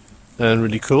and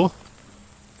really cool.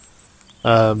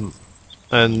 And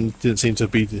didn't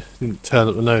turn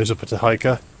up the nose up at a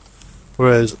hiker.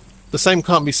 Whereas the same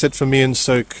can't be said for Meons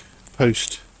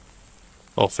post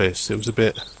office. It was a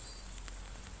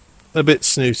bit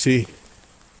snooty,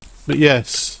 but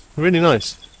yes, really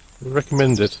nice.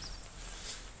 Recommended.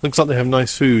 Looks like they have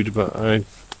nice food, but I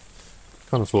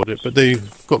can't afford it. But they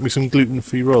got me some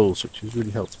gluten-free rolls, which is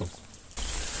really helpful.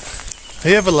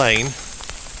 They have a lane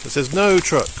that says no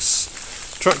trucks.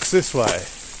 Trucks this way.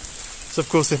 So of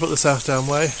course they put the South Down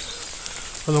way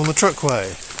along the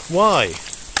truckway. Why?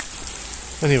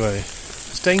 Anyway,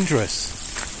 it's dangerous.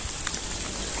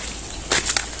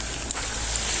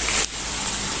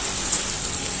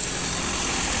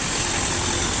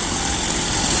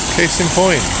 Case in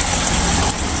point.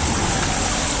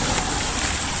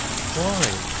 Why?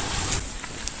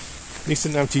 At least I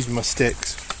didn't have to use my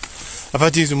sticks. I've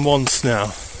had to use them once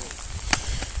now.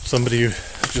 Somebody who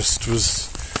just was...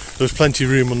 There was plenty of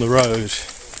room on the road,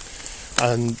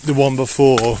 and the one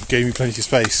before gave me plenty of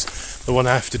space. The one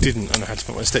after didn't, and I had to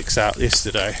put my sticks out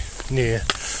yesterday near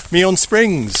Meons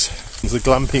Springs. It's a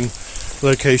glamping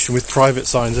location with private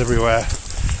signs everywhere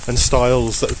and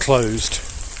styles that are closed.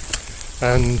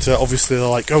 And obviously they're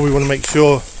like, oh, we want to make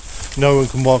sure no one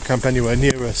can wild camp anywhere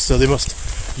near us, so they must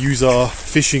use our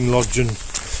fishing lodge and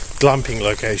glamping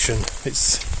location.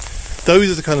 Those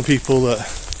are the kind of people that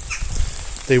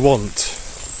they want.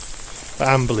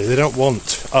 Amberley, they don't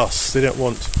want us, they don't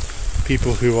want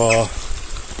people who are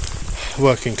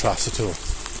working class at all.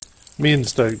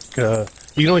 Meons don't,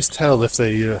 you can always tell if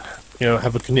they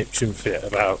have a conniption fit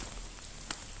about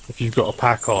if you've got a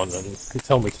pack on, and he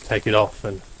told me to take it off,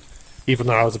 and even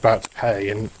though I was about to pay,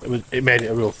 and it made it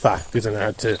a real fact, because then I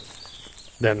had to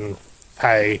then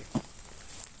pay,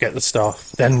 get the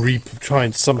stuff, then try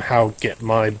and somehow get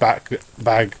my bag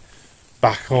back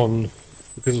on,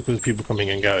 because of people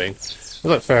coming and going. I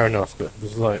was like, fair enough, but it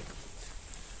was like,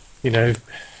 if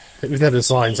they had a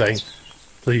sign saying,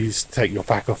 please take your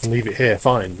pack off and leave it here,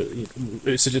 fine, but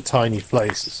it's such a tiny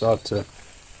place, it's hard to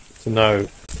know.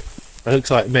 It looks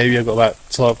like maybe I've got about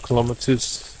 12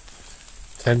 kilometres,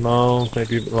 10 miles,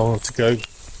 maybe a bit longer to go.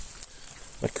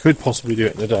 I could possibly do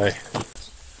it in a day.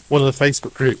 One of the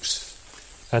Facebook groups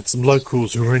had some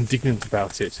locals who were indignant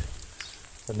about it,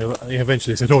 and they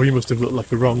eventually said, oh, you must have looked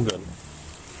like a wrong gun.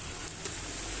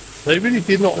 They really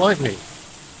did not like me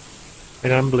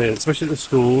in Amberley, especially at the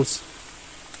schools.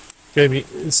 Gave me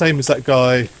the same as that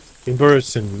guy in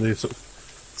Burton, the sort of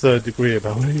third degree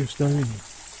about where you're staying.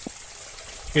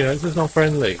 You know, it's just not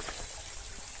friendly.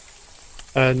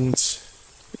 And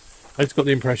I just got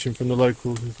the impression from the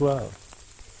locals as well.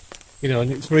 You know,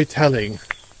 and it's very telling.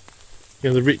 You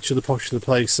know, the richer, the posher the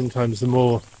place, sometimes the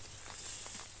more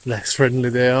less friendly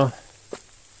they are.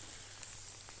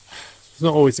 It's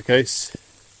not always the case.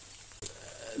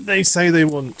 They say they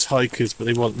want hikers, but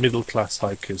they want middle-class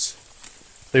hikers.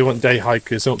 They want day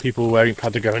hikers, they want people wearing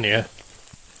Patagonia.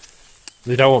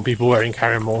 They don't want people wearing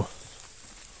Caramore.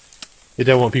 They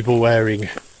don't want people wearing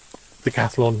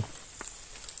Decathlon.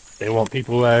 They want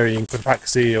people wearing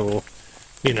Pepaxi or,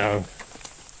 you know,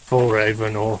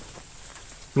 Fjallraven or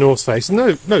North Face.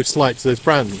 No slight to those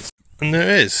brands. And there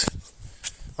is.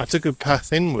 I took a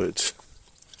path inwards,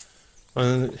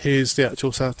 and here's the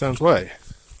actual South Downs Way.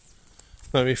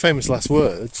 That'd be famous last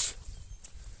words,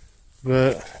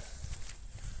 but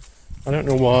I don't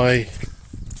know why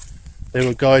they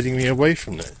were guiding me away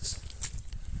from this.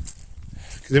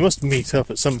 Because they must meet up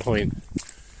at some point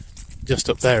just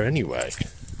up there anyway.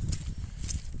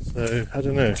 So, I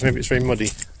don't know, maybe it's very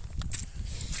muddy.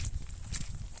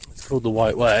 It's called the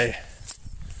White Way.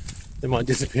 They might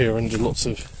disappear under lots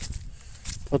of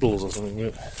puddles or something,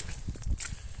 but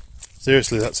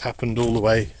seriously, that's happened all the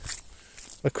way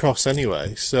across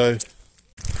anyway, so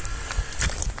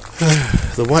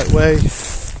the White Way,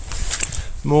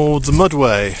 more the Mud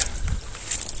Way.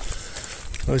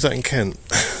 Oh, is that in Kent?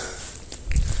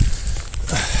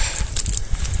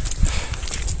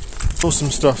 Saw some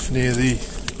stuff near the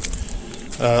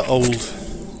old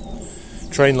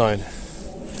train line,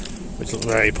 which looked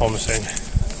very promising.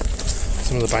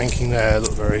 Some of the banking there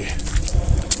looked very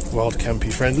wild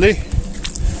campy friendly.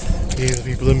 Here the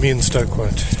people in Meons Stoke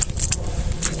weren't.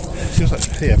 Seems like,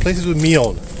 yeah, places with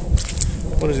Meon.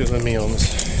 What is it with the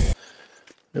Meons?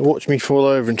 They watch me fall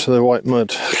over into the white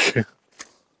mud.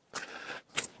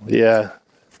 Yeah.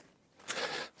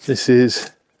 This is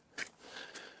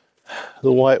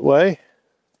the White Way.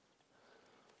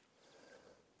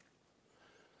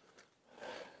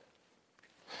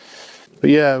 But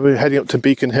yeah, we're heading up to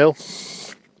Beacon Hill,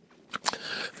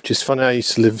 which is funny. I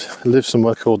used to live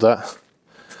somewhere called that.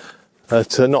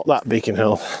 Not that Beacon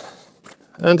Hill.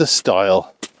 And a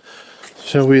stile.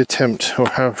 Shall we attempt, or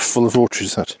how full of water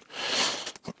is that?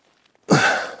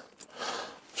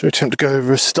 Shall we attempt to go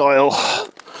over a stile?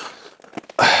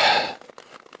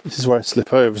 This is where I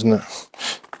slip over, isn't it?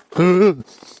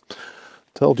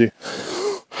 Told you.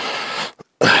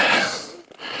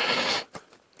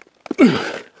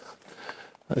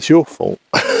 That's your fault.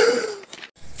 I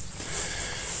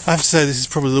have to say, this is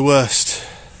probably the worst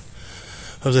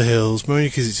of the hills, mainly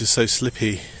because it's just so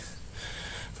slippy.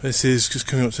 This is just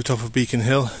coming up to the top of Beacon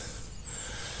Hill.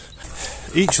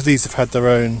 Each of these have had their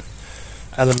own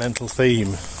elemental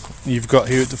theme. You've got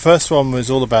here, the first one was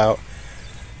all about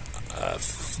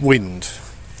wind,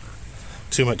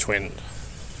 too much wind.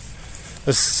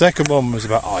 The second one was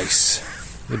about ice,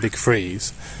 the big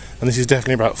freeze, and this is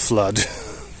definitely about flood.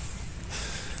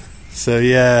 So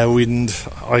yeah, wind,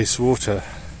 ice, water.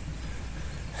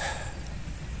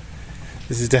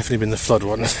 This has definitely been the flood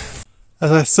one. As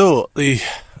I thought, you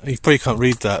probably can't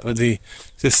read that, but the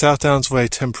South Downs Way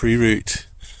temporary route,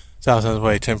 South Downs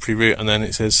Way temporary route, and then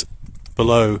it says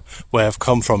below where I've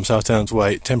come from, South Downs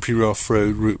Way, temporary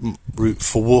off-road route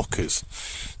for walkers.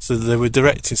 So they were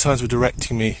signs were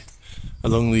directing me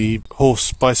along the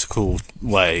horse bicycle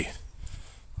way.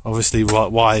 Obviously,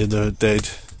 why they'd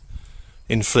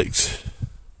inflict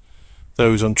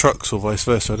those on trucks or vice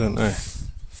versa, I don't know.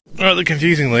 Rather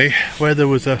confusingly, where there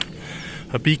was a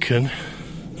beacon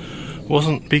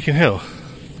wasn't Beacon Hill.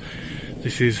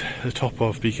 This is the top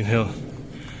of Beacon Hill.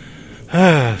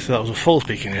 So that was a false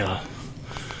Beacon Hill.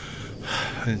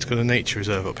 And it's got a nature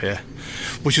reserve up here,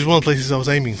 which is one of the places I was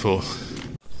aiming for.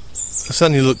 It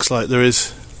certainly looks like there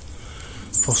is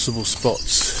possible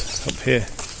spots up here.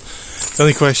 The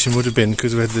only question would have been,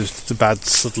 because we had the bad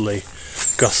southerly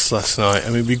gusts last night,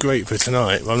 and it would be great for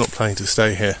tonight, but I'm not planning to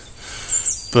stay here.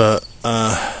 But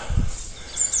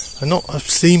I'm not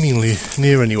seemingly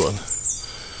near anyone.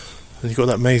 And you've got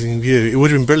that amazing view. It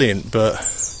would have been brilliant, but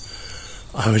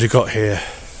I would have got here.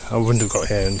 I wouldn't have got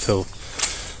here until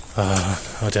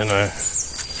I don't know,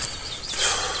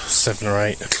 7 or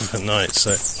 8 o'clock at night.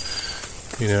 So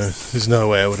you know, there's no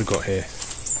way I would have got here.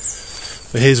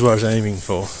 But here's what I was aiming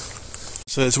for.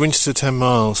 So it's Winchester 10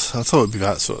 miles. I thought it would be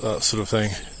that sort of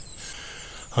thing.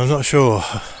 I'm not sure.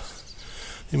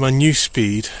 In my new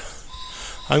speed,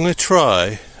 I'm going to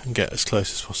try and get as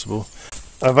close as possible.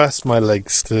 I've asked my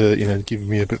legs to, give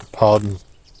me a bit of pardon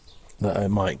that I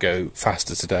might go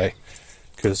faster today,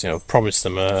 because promise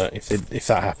them if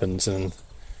that happens, and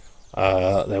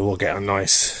they will get a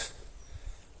nice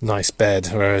bed.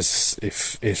 Whereas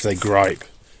if they gripe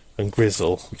and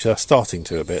grizzle, which they're starting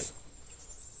to a bit,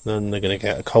 then they're going to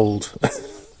get a cold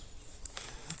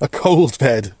a cold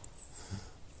bed,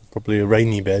 probably a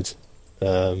rainy bed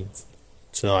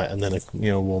tonight, and then a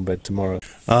warm bed tomorrow.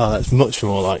 That's much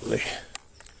more likely.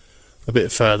 A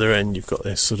bit further in, you've got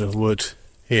this sort of wood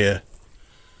here.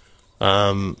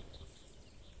 Yeah,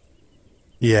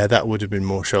 that would have been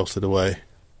more sheltered away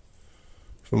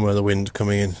from where the wind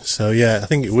coming in. So yeah, I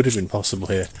think it would have been possible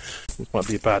here. It might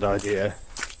be a bad idea.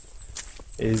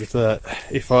 Is that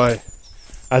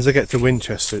as I get to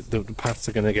Winchester, the paths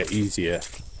are going to get easier.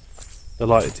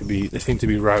 They seem to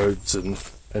be roads and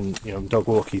dog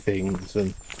walky things,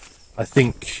 and I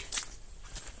think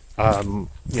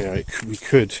we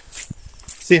could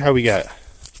see how we get.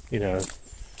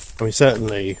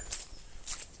 Certainly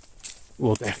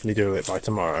we'll definitely do it by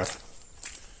tomorrow,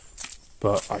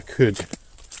 but I could,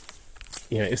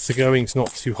 if the going's not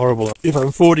too horrible, if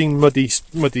I'm fording muddy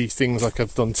things like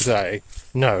I've done today,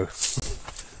 no,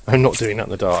 I'm not doing that in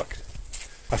the dark.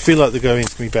 I feel like the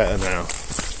going's going to be better now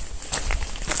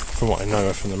from what I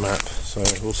know from the map, so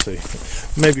we'll see.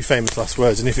 Maybe famous last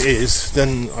words, and if it is,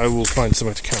 then I will find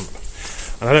somewhere to camp.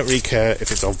 And I don't really care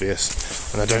if it's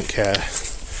obvious, and I don't care.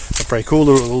 I break all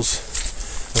the rules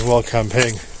of wild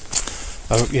camping.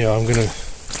 I'm going to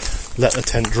let the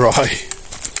tent dry.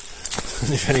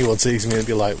 And if anyone sees me, they'll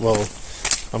be like, well,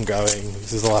 I'm going.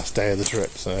 This is the last day of the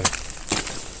trip, so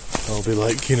I'll be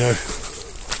like,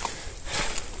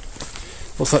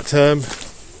 what's that term?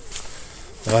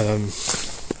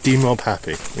 Demob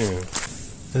happy.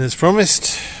 And as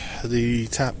promised, the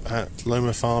tap at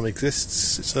Loma Farm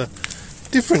exists. It's a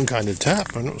different kind of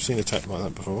tap. I've not seen a tap like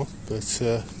that before, but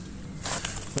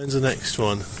when's the next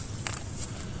one?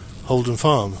 Holden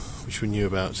Farm, which we knew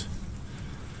about.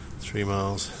 3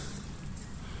 miles.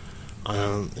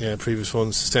 Previous one,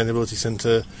 Sustainability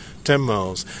Centre, 10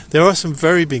 miles. There are some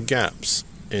very big gaps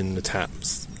in the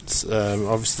taps.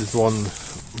 Obviously there's one,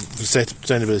 the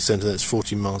Sustainability Centre, that's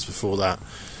 14 miles before that.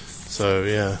 So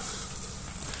yeah,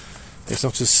 it's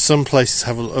not just, some places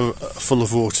have are full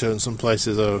of water and some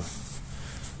places are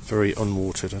very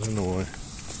unwatered. I don't know why.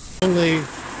 Only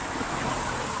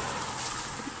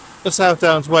the South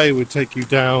Downs Way would take you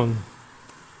down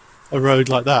a road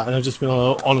like that, and I've just been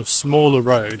on a smaller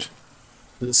road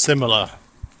that's similar.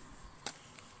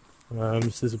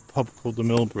 This is a pub called the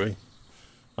Millbury.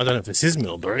 I don't know if this is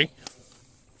Millbury,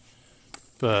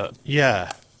 but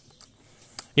yeah.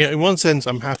 In one sense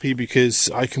I'm happy because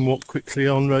I can walk quickly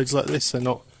on roads like this. They're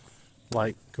not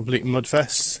like complete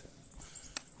mudfests,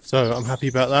 so I'm happy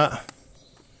about that.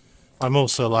 I'm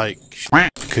also like,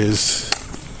 because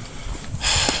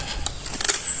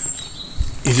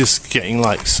you're just getting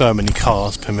like so many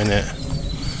cars per minute,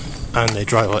 and they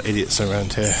drive like idiots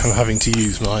around here. I'm having to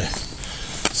use my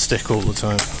stick all the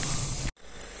time.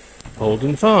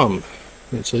 Holden Farm.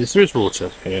 So there is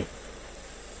water here.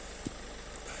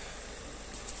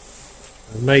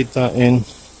 I made that in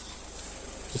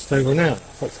just over an hour.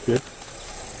 That's good.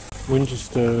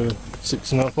 Winchester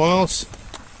 6.5 miles.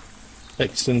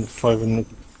 Exton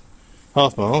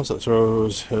 5.5 miles. That's where I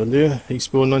was earlier.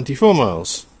 Eastbourne 94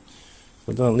 miles.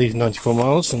 I've done at least 94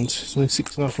 miles and it's only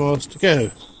 6.5 miles to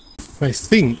go. I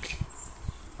think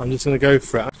I'm just going to go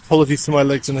for it. Apologies to my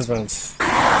legs in advance.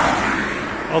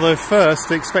 Although first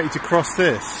they expect you to cross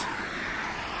this.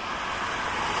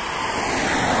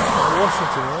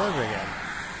 Washington all over again.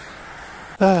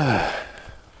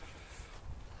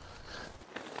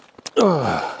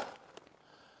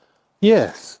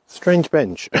 Yes, strange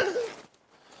bench. I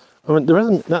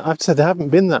mean, I've said there haven't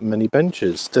been that many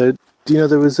benches. There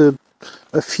was a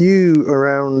few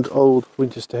around Old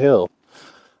Winchester Hill,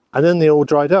 and then they all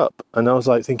dried up. And I was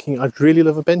like thinking, I'd really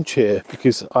love a bench here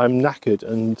because I'm knackered,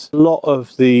 and a lot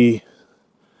of the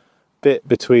bit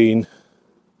between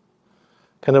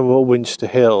kind of Old Winchester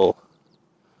Hill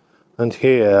and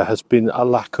here has been a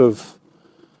lack of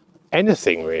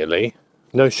anything really.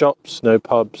 No shops, no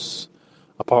pubs,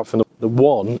 apart from the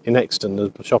one in Exton,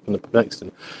 the shop in the pub in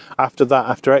Exton. After that,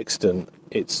 after Exton,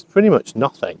 it's pretty much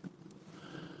nothing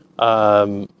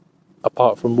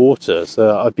apart from water.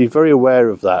 So I'd be very aware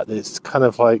of that. It's kind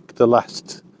of like the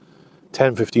last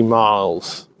 10-15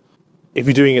 miles. If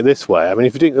you're doing it this way, I mean,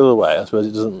 if you're doing it the other way, I suppose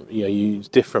it doesn't, it's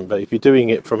different. But if you're doing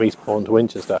it from Eastbourne to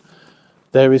Winchester,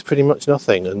 there is pretty much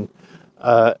nothing. And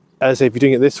as if you're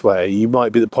doing it this way, you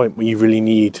might be at the point where you really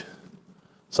need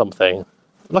something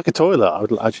like a toilet.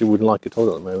 Wouldn't like a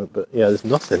toilet at the moment, but yeah, there's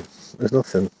nothing. There's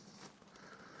nothing.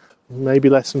 Maybe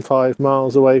less than 5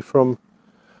 miles away from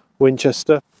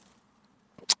Winchester.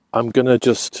 I'm gonna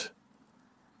just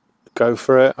go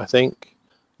for it. I think,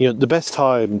 the best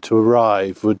time to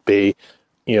arrive would be,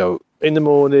 in the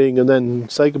morning, and then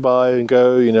say goodbye and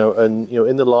go, and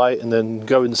in the light, and then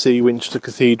go and see Winchester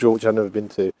Cathedral, which I've never been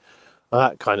to,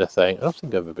 that kind of thing. I don't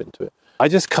think I've ever been to it. I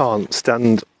just can't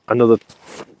stand another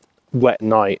wet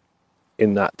night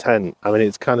in that tent. I mean,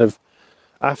 it's kind of,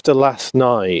 after last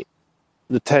night,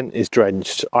 the tent is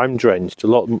drenched. I'm drenched. A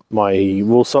lot of my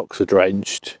wool socks are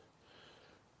drenched.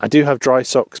 I do have dry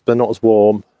socks, but they're not as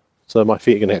warm, so my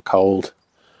feet are going to get cold.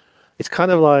 It's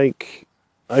kind of like,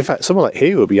 in fact, somewhere like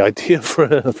here would be ideal for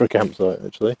a campsite,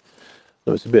 actually.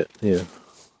 So it's a bit,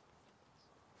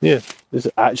 this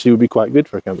actually would be quite good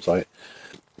for a campsite.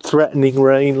 Threatening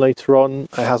rain later on.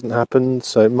 It hasn't happened,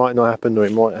 so it might not happen, or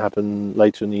it might happen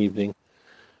later in the evening.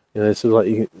 Sort of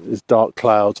like there's dark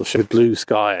clouds or blue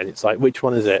sky, and it's like, which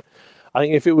one is it? I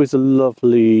think if it was a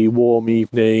lovely warm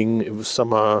evening, it was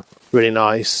summer, really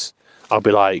nice, I'll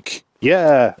be like,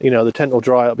 yeah, the tent will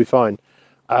dry, I'll be fine.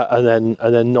 And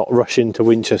then not rush into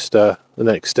Winchester the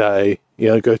next day,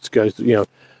 go,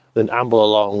 then amble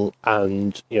along,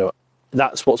 and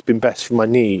that's what's been best for my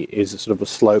knee, is a sort of a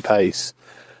slow pace.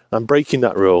 I'm breaking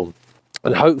that rule,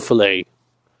 and hopefully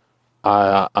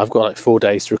I've got like 4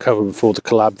 days to recover before the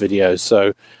collab video,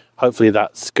 so hopefully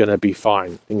that's going to be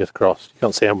fine, fingers crossed. You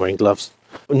can't see I'm wearing gloves.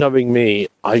 Knowing me,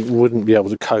 I wouldn't be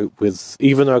able to cope with,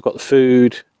 even though I've got the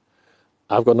food,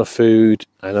 I've got enough food,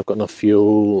 and I've got enough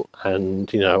fuel, and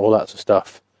all that sort of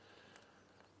stuff.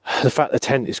 The fact the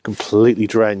tent is completely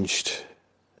drenched,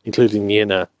 including the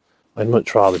inner, I'd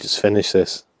much rather just finish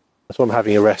this. That's why I'm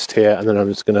having a rest here, and then I'm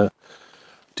just going to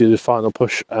do the final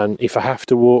push, and if I have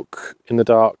to walk in the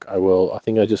dark, I will. I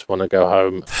think I just want to go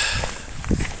home.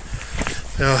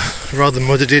 Rather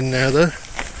mudded in now, though.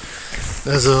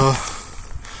 There's the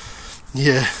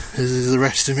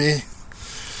rest of me.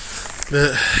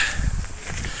 But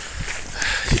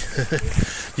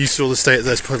you saw the state of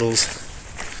those puddles.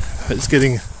 It's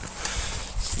getting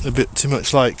a bit too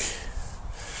much like,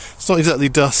 it's not exactly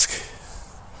dusk,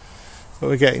 but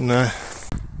we're getting there.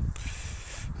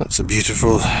 That's a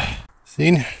beautiful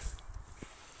scene.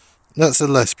 That's a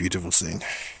less beautiful scene.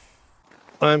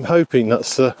 I'm hoping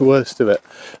that's the worst of it.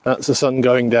 That's the sun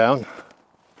going down.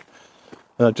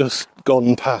 And I've just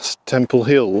gone past Temple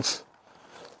Hills.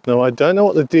 Now, I don't know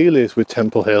what the deal is with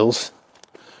Temple Hills.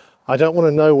 I don't want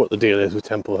to know what the deal is with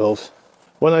Temple Hills.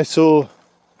 When I saw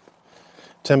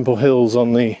Temple Hills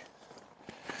on the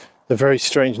very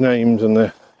strange names and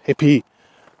the hippie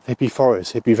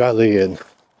forest, hippie valley, and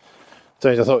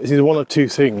I thought it's either one of two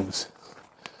things.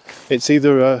 It's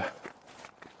either a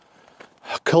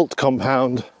cult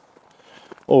compound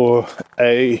or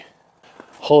a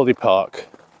holiday park.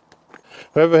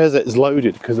 Whoever has it is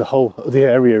loaded, because the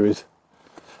area is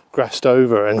grassed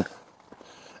over, and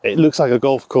it looks like a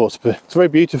golf course, but it's very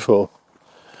beautiful.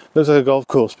 It looks like a golf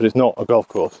course, but it's not a golf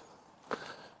course.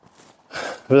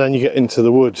 But then you get into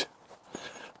the wood,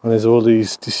 and there's all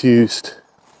these disused,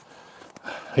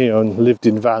 and lived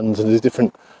in vans, and there's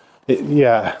different,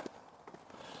 the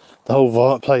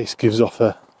whole place gives off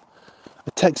a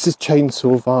Texas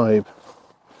Chainsaw vibe.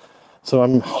 So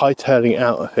I'm hightailing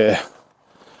out of here.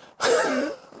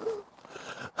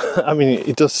 I mean,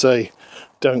 it does say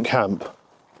don't camp,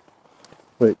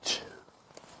 which,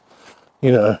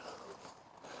 I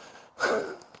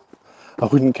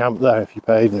wouldn't camp there if you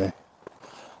paid me.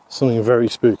 Something very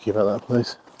spooky about that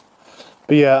place.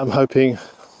 But yeah, I'm hoping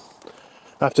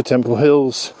after Temple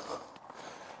Hills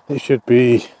it should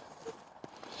be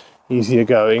easier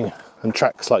going, and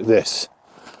tracks like this.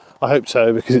 I hope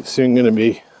so, because it's soon going to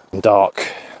be dark.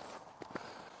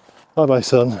 Bye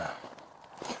sun.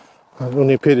 I've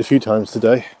only appeared a few times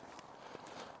today,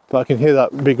 but I can hear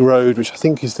that big road, which I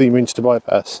think is the Winchester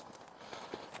bypass,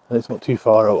 and it's not too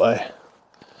far away.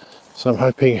 So I'm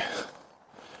hoping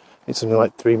it's something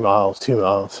like 3 miles, 2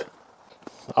 miles.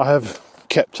 I have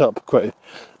kept up quite,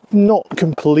 not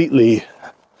completely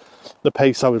the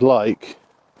pace I would like,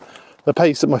 the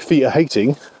pace that my feet are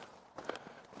hating,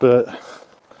 but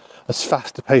as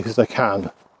fast a pace as I can,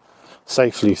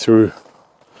 safely through.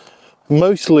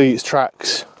 Mostly it's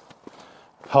tracks,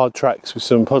 hard tracks with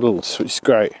some puddles, which is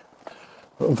great.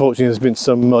 But unfortunately there's been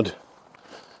some mud.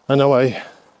 I know I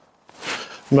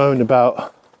moan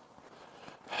about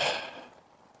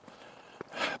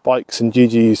bikes and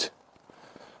GGs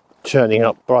churning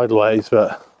up bridleways,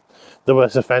 but the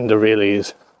worst offender really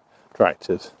is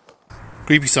tractors.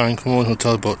 Creepy sign, come on,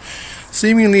 hotel boat.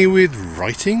 Seemingly with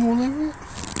writing all over it.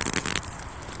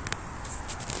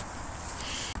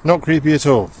 Not creepy at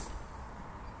all.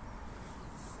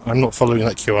 I'm not following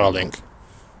that QR link.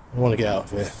 I want to get out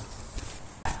of here.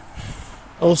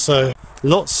 Also,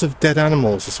 lots of dead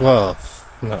animals as well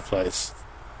in that place.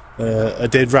 A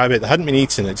dead rabbit that hadn't been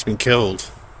eaten, it's been killed.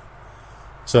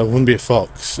 So it wouldn't be a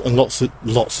fox. And lots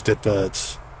of dead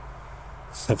birds.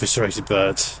 Eviscerated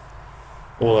birds.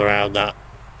 All around that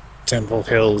Temple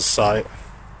Hills site.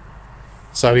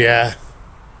 So yeah.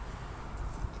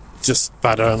 Just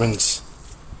bad omens.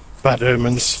 Bad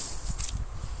omens.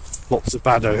 Lots of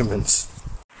bad omens.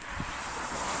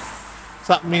 Does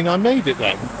that mean I made it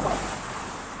then?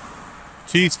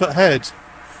 Cheesefoot Head.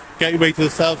 Gateway to the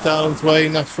South Downs Way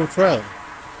National Trail.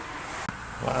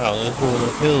 Wow, there's all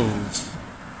the hills.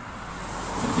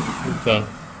 We've done.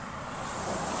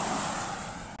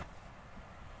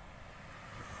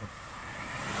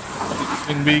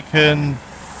 Swing Beacon.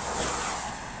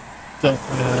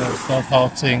 South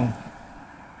Harting.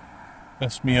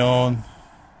 West Meons.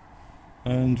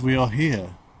 And we are here.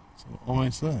 So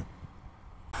almost there.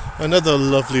 Another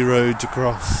lovely road to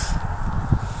cross.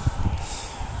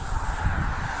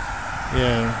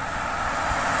 Yeah.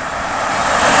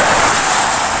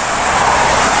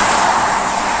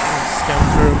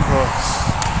 Scamper across.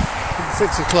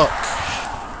 6 o'clock.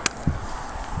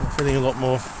 I'm feeling a lot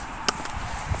more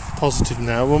positive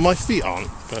now. Well, my feet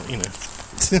aren't, but you know.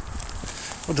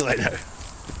 What do I know?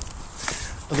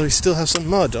 Although we still have some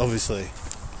mud, obviously.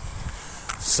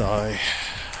 So,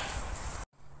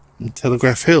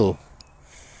 Telegraph Hill.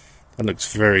 That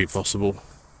looks very possible.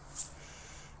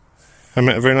 I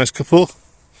met a very nice couple.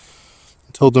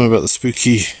 I told them about the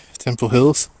spooky Temple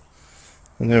Hills,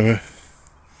 and there were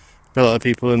a lot of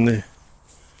people in the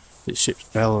ship's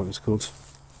bell, it was called.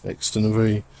 Exton,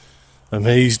 very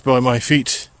amazed by my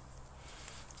feet.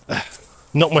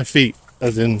 Not my feet,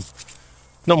 as in,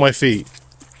 not my feet.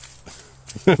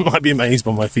 Might be amazed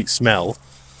by my feet smell.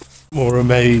 More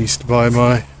amazed by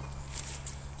my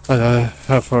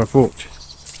how far I've walked.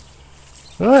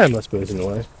 I am, I suppose, in a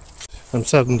way. I'm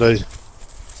saddened I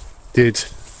did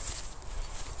it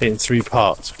in 3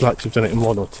 parts. I'd like to have done it in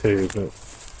 1 or 2, but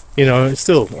you know, it's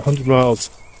still 100 miles.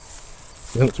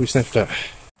 It's not to be sniffed at.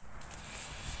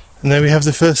 And there we have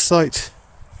the first sight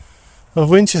of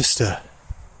Winchester.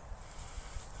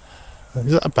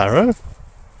 Is that a barrow?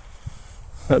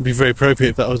 That'd be very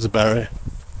appropriate if that was a barrow.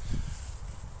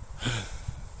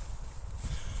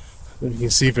 You can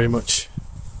see very much.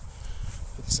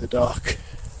 It's so dark.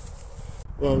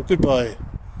 Well, goodbye,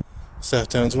 South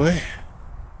Downs Way.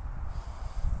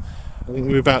 I think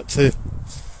we're about to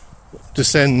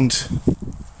descend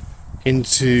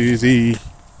into the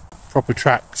proper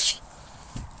tracks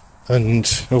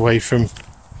and away from.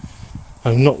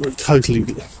 I'm not totally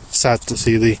sad to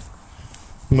see the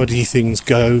muddy things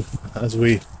go as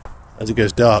it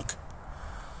goes dark.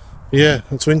 Yeah,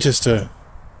 that's Winchester.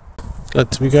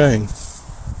 Glad to be going.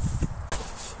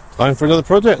 Time for another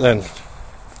project then.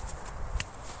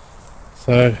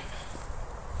 So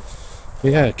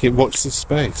yeah, watch this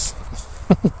space.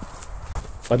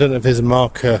 I don't know if there's a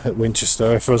marker at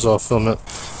Winchester. If I was off on it,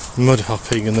 mud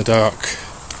hopping in the dark.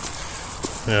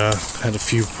 Yeah, had a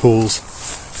few pools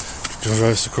to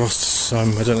traverse across. I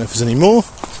don't know if there's any more.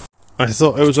 I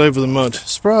thought I was over the mud.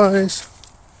 Surprise!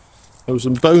 There was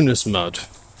some bonus mud.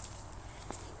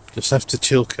 Just after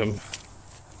Chilcombe.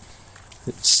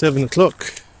 It's 7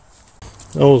 o'clock.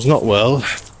 All's not well.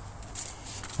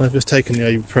 I've just taken the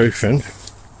ibuprofen.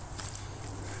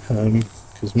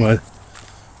 Because my...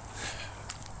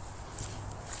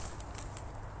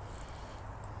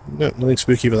 No, nothing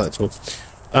spooky about that at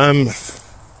all.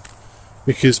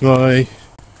 Because my...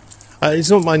 it's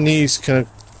not my knees kind of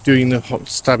doing the hot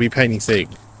stabby painy thing.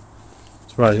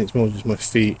 It's right, it's more just my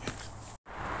feet.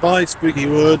 Bye spooky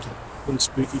wood and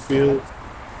spooky field.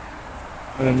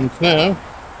 And now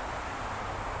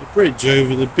the bridge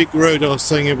over the big road I was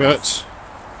saying about.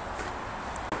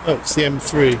 Oh, it's the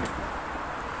M3.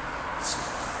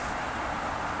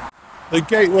 The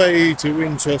gateway to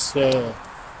Winchester.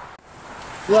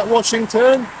 Is that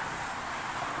Washington?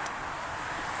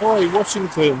 Oi,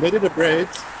 Washington, they did a bridge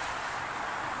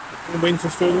in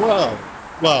Winchester as well.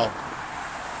 Well,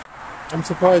 I'm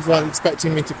surprised they aren't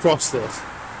expecting me to cross this.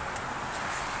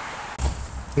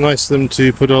 Nice of them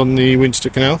to put on the Winchester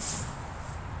Canal.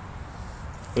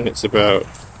 And it's about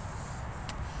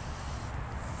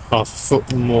half a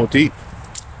foot more deep.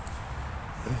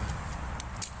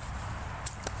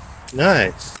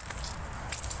 Nice.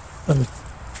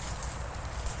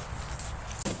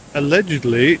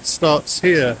 Allegedly it starts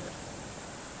here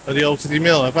at the Old City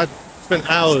Mill. I've spent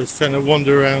hours trying to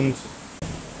wander around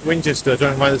Winchester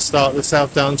trying to find the start of the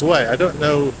South Downs Way. I don't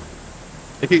know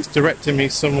It keeps directing me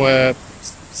somewhere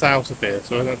south of here,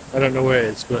 so I don't know where it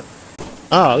is, but...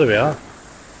 Ah, there we are.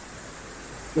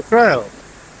 The trail.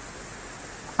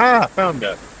 Ah, found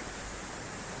it.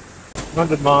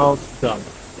 100 miles done.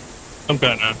 I'm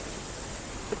going now.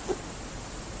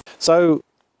 So,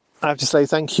 I have to say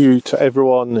thank you to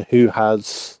everyone who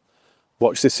has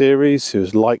watched this series, who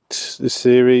has liked this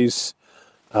series,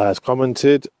 has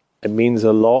commented. It means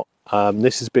a lot.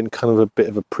 This has been kind of a bit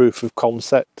of a proof of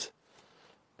concept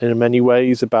in many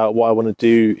ways about what I want to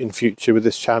do in future with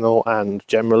this channel and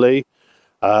generally.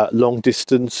 Long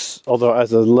distance, although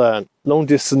as I've learned, long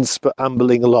distance but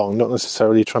ambling along, not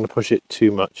necessarily trying to push it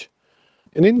too much.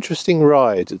 An interesting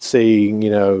ride at seeing, you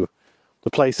know,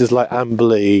 the places like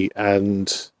Amberley and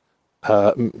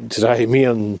today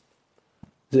Meon.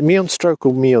 Is it Meon Stroke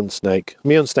or Meon Snake?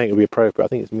 Meon Snake would be appropriate. I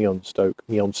think it's Meon Stoke.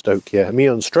 Meon Stoke, yeah.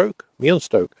 Meon Stroke? Meon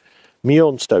Stoke.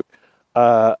 Meon Stoke.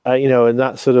 You know, and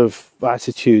that sort of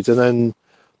attitudes, and then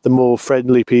the more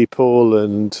friendly people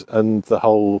and the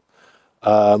whole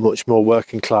much more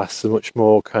working class and much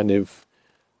more kind of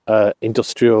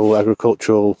industrial,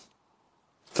 agricultural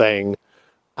thing,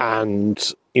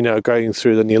 and you know, going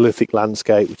through the Neolithic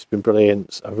landscape, which has been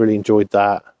brilliant. I've really enjoyed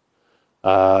that.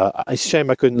 It's a shame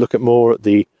I couldn't look at more at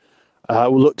the. I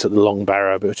looked at the Long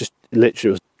Barrow, but it was just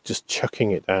literally just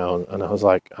chucking it down, and I was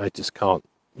like, I just can't.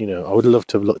 You know, I would love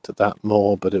to have looked at that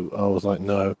more, but I was like,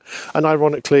 no. And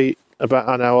ironically, about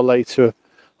an hour later,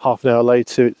 half an hour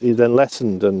later, it then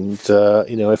lessened. And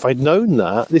you know, if I'd known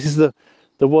that, this is the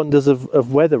wonders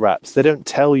of weather apps. They don't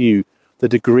tell you the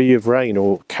degree of rain,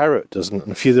 or Carrot doesn't,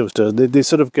 and a few of those do. They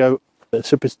sort of go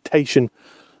precipitation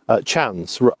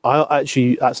chance.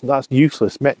 Actually, that's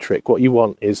useless metric. What you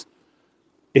want is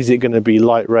it going to be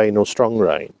light rain or strong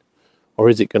rain, or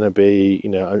is it going to be, you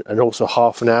know, and also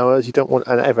half an hour? You don't want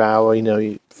an every hour. You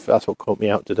know, that's what caught me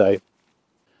out today.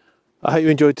 I hope you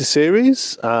enjoyed the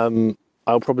series.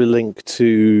 I'll probably link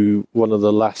to one of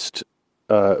the last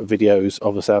videos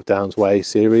of the South Downs Way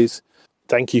series.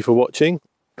 Thank you for watching.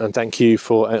 And thank you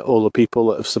for all the people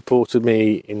that have supported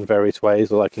me in various ways,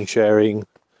 liking, sharing,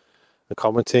 and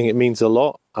commenting. It means a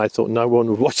lot. I thought no one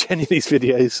would watch any of these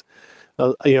videos,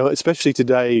 you know, especially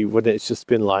today when it's just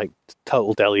been like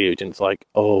total deluge. And it's like,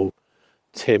 oh,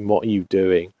 Tim, what are you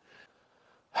doing?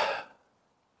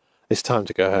 It's time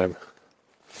to go home.